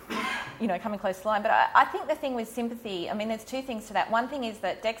coming close to the line. But I think the thing with sympathy, I mean, there's 2 things to that. One thing is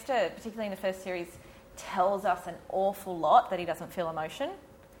that Dexter, particularly in the first series, tells us an awful lot that he doesn't feel emotion.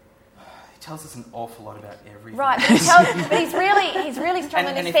 Tells us an awful lot about everything. Right, but he's really strong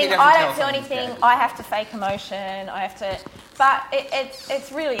in this thing. I don't feel anything. I have to fake emotion. But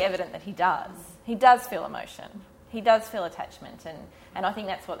it's really evident that he does. He does feel emotion. He does feel attachment, and I think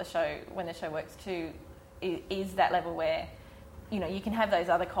that's what when the show works too, is that level where, you can have those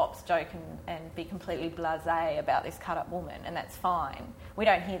other cops joke and be completely blasé about this cut-up woman, and that's fine. We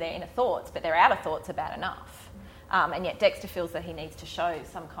don't hear their inner thoughts, but their outer thoughts are bad enough. And yet Dexter feels that he needs to show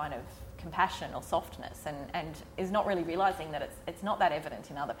some kind of compassion or softness and is not really realising that it's not that evident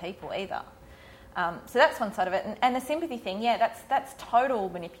in other people either. So that's one side of it. And the sympathy thing, that's total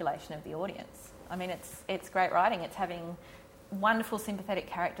manipulation of the audience. I mean, it's great writing. It's having wonderful sympathetic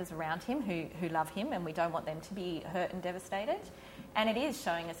characters around him who love him and we don't want them to be hurt and devastated. And it is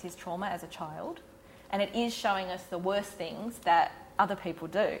showing us his trauma as a child and it is showing us the worst things that other people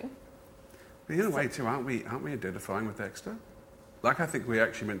do. But in a way too, aren't we identifying with Dexter? Like, I think we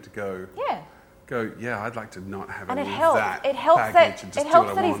actually meant to go, I'd like to not have any of that It helps baggage and just it helps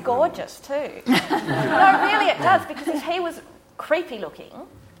do what that I he's want. gorgeous too. No, really it does, because if he was creepy looking,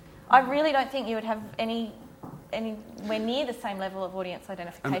 I really don't think you would have anywhere near the same level of audience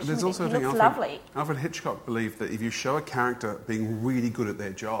identification. And there's also he looks Alfred, lovely. Alfred Hitchcock believed that if you show a character being really good at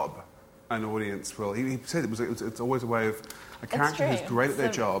their job, an audience will... He said it's always a way of... A character who's great at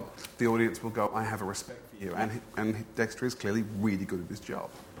their job, the audience will go, I have a respect for you. And Dexter is clearly really good at his job.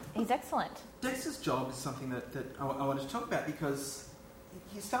 He's excellent. Dexter's job is something that I wanted to talk about because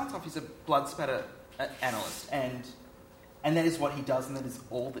he starts off as a blood spatter analyst and that is what he does and that is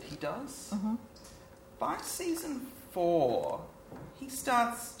all that he does. Mm-hmm. By season 4, he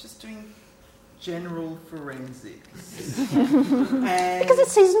starts just doing general forensics. Because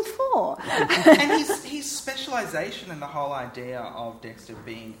it's season 4. And his specialisation and the whole idea of Dexter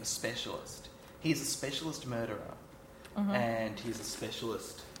being a specialist. He's a specialist murderer and he's a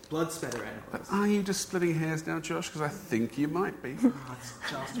specialist blood spatter analyst. Are you just splitting hairs now, Josh? Because I think you might be. Oh, it's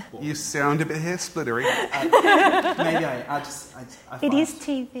just boring. You sound a bit hair splittery. Maybe I find it is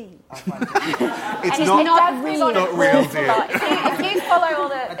TV. It's not real, dear. If you follow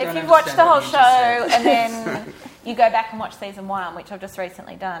if you watch the whole show and then you go back and watch season 1, which I've just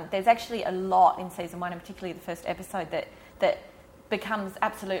recently done, there's actually a lot in season 1, and particularly the first episode, that becomes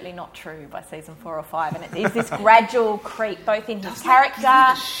absolutely not true by season 4 or 5, and it is this gradual creep both in his character.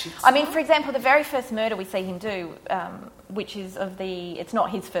 I mean, for example, the very first murder we see him do, which is it's not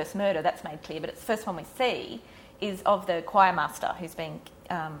his first murder, that's made clear, but it's the first one we see, is of the choir master who's been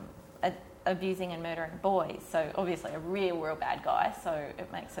abusing and murdering boys. So obviously a real bad guy, so it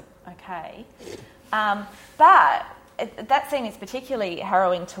makes it okay. But that scene is particularly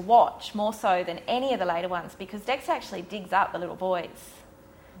harrowing to watch, more so than any of the later ones, because Dexter actually digs up the little boys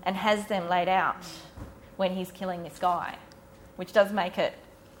and has them laid out when he's killing this guy, which does make it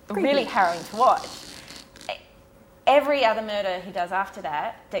really harrowing to watch. Every other murder he does after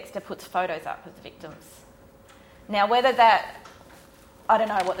that, Dexter puts photos up of the victims. Now, whether that... I don't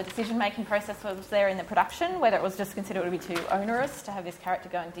know what the decision-making process was there in the production, whether it was just considered it would be too onerous to have this character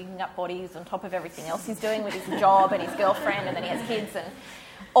go and digging up bodies on top of everything else he's doing with his job and his girlfriend, and then he has kids,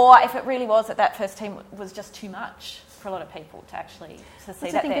 or if it really was that first team was just too much for a lot of people to see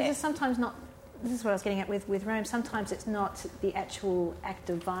that there. Because it's sometimes not... This is what I was getting at with Rome. Sometimes it's not the actual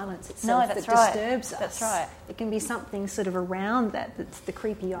act of violence itself that disturbs us. That's right. It can be something sort of around that's the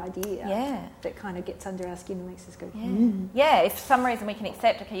creepy idea that kind of gets under our skin and makes us go, Yeah, if for some reason we can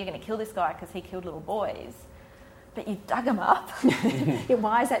accept, okay, you're going to kill this guy because he killed little boys, but you dug him up.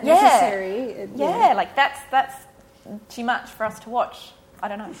 Why is that necessary? Like that's too much for us to watch. I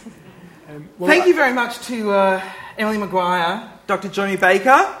don't know. Thank you very much to Emily Maguire, Dr. Johnny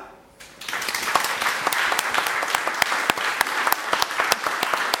Baker.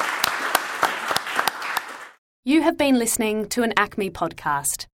 You have been listening to an ACME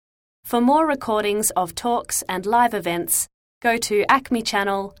podcast. For more recordings of talks and live events, go to ACME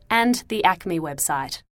Channel and the ACME website.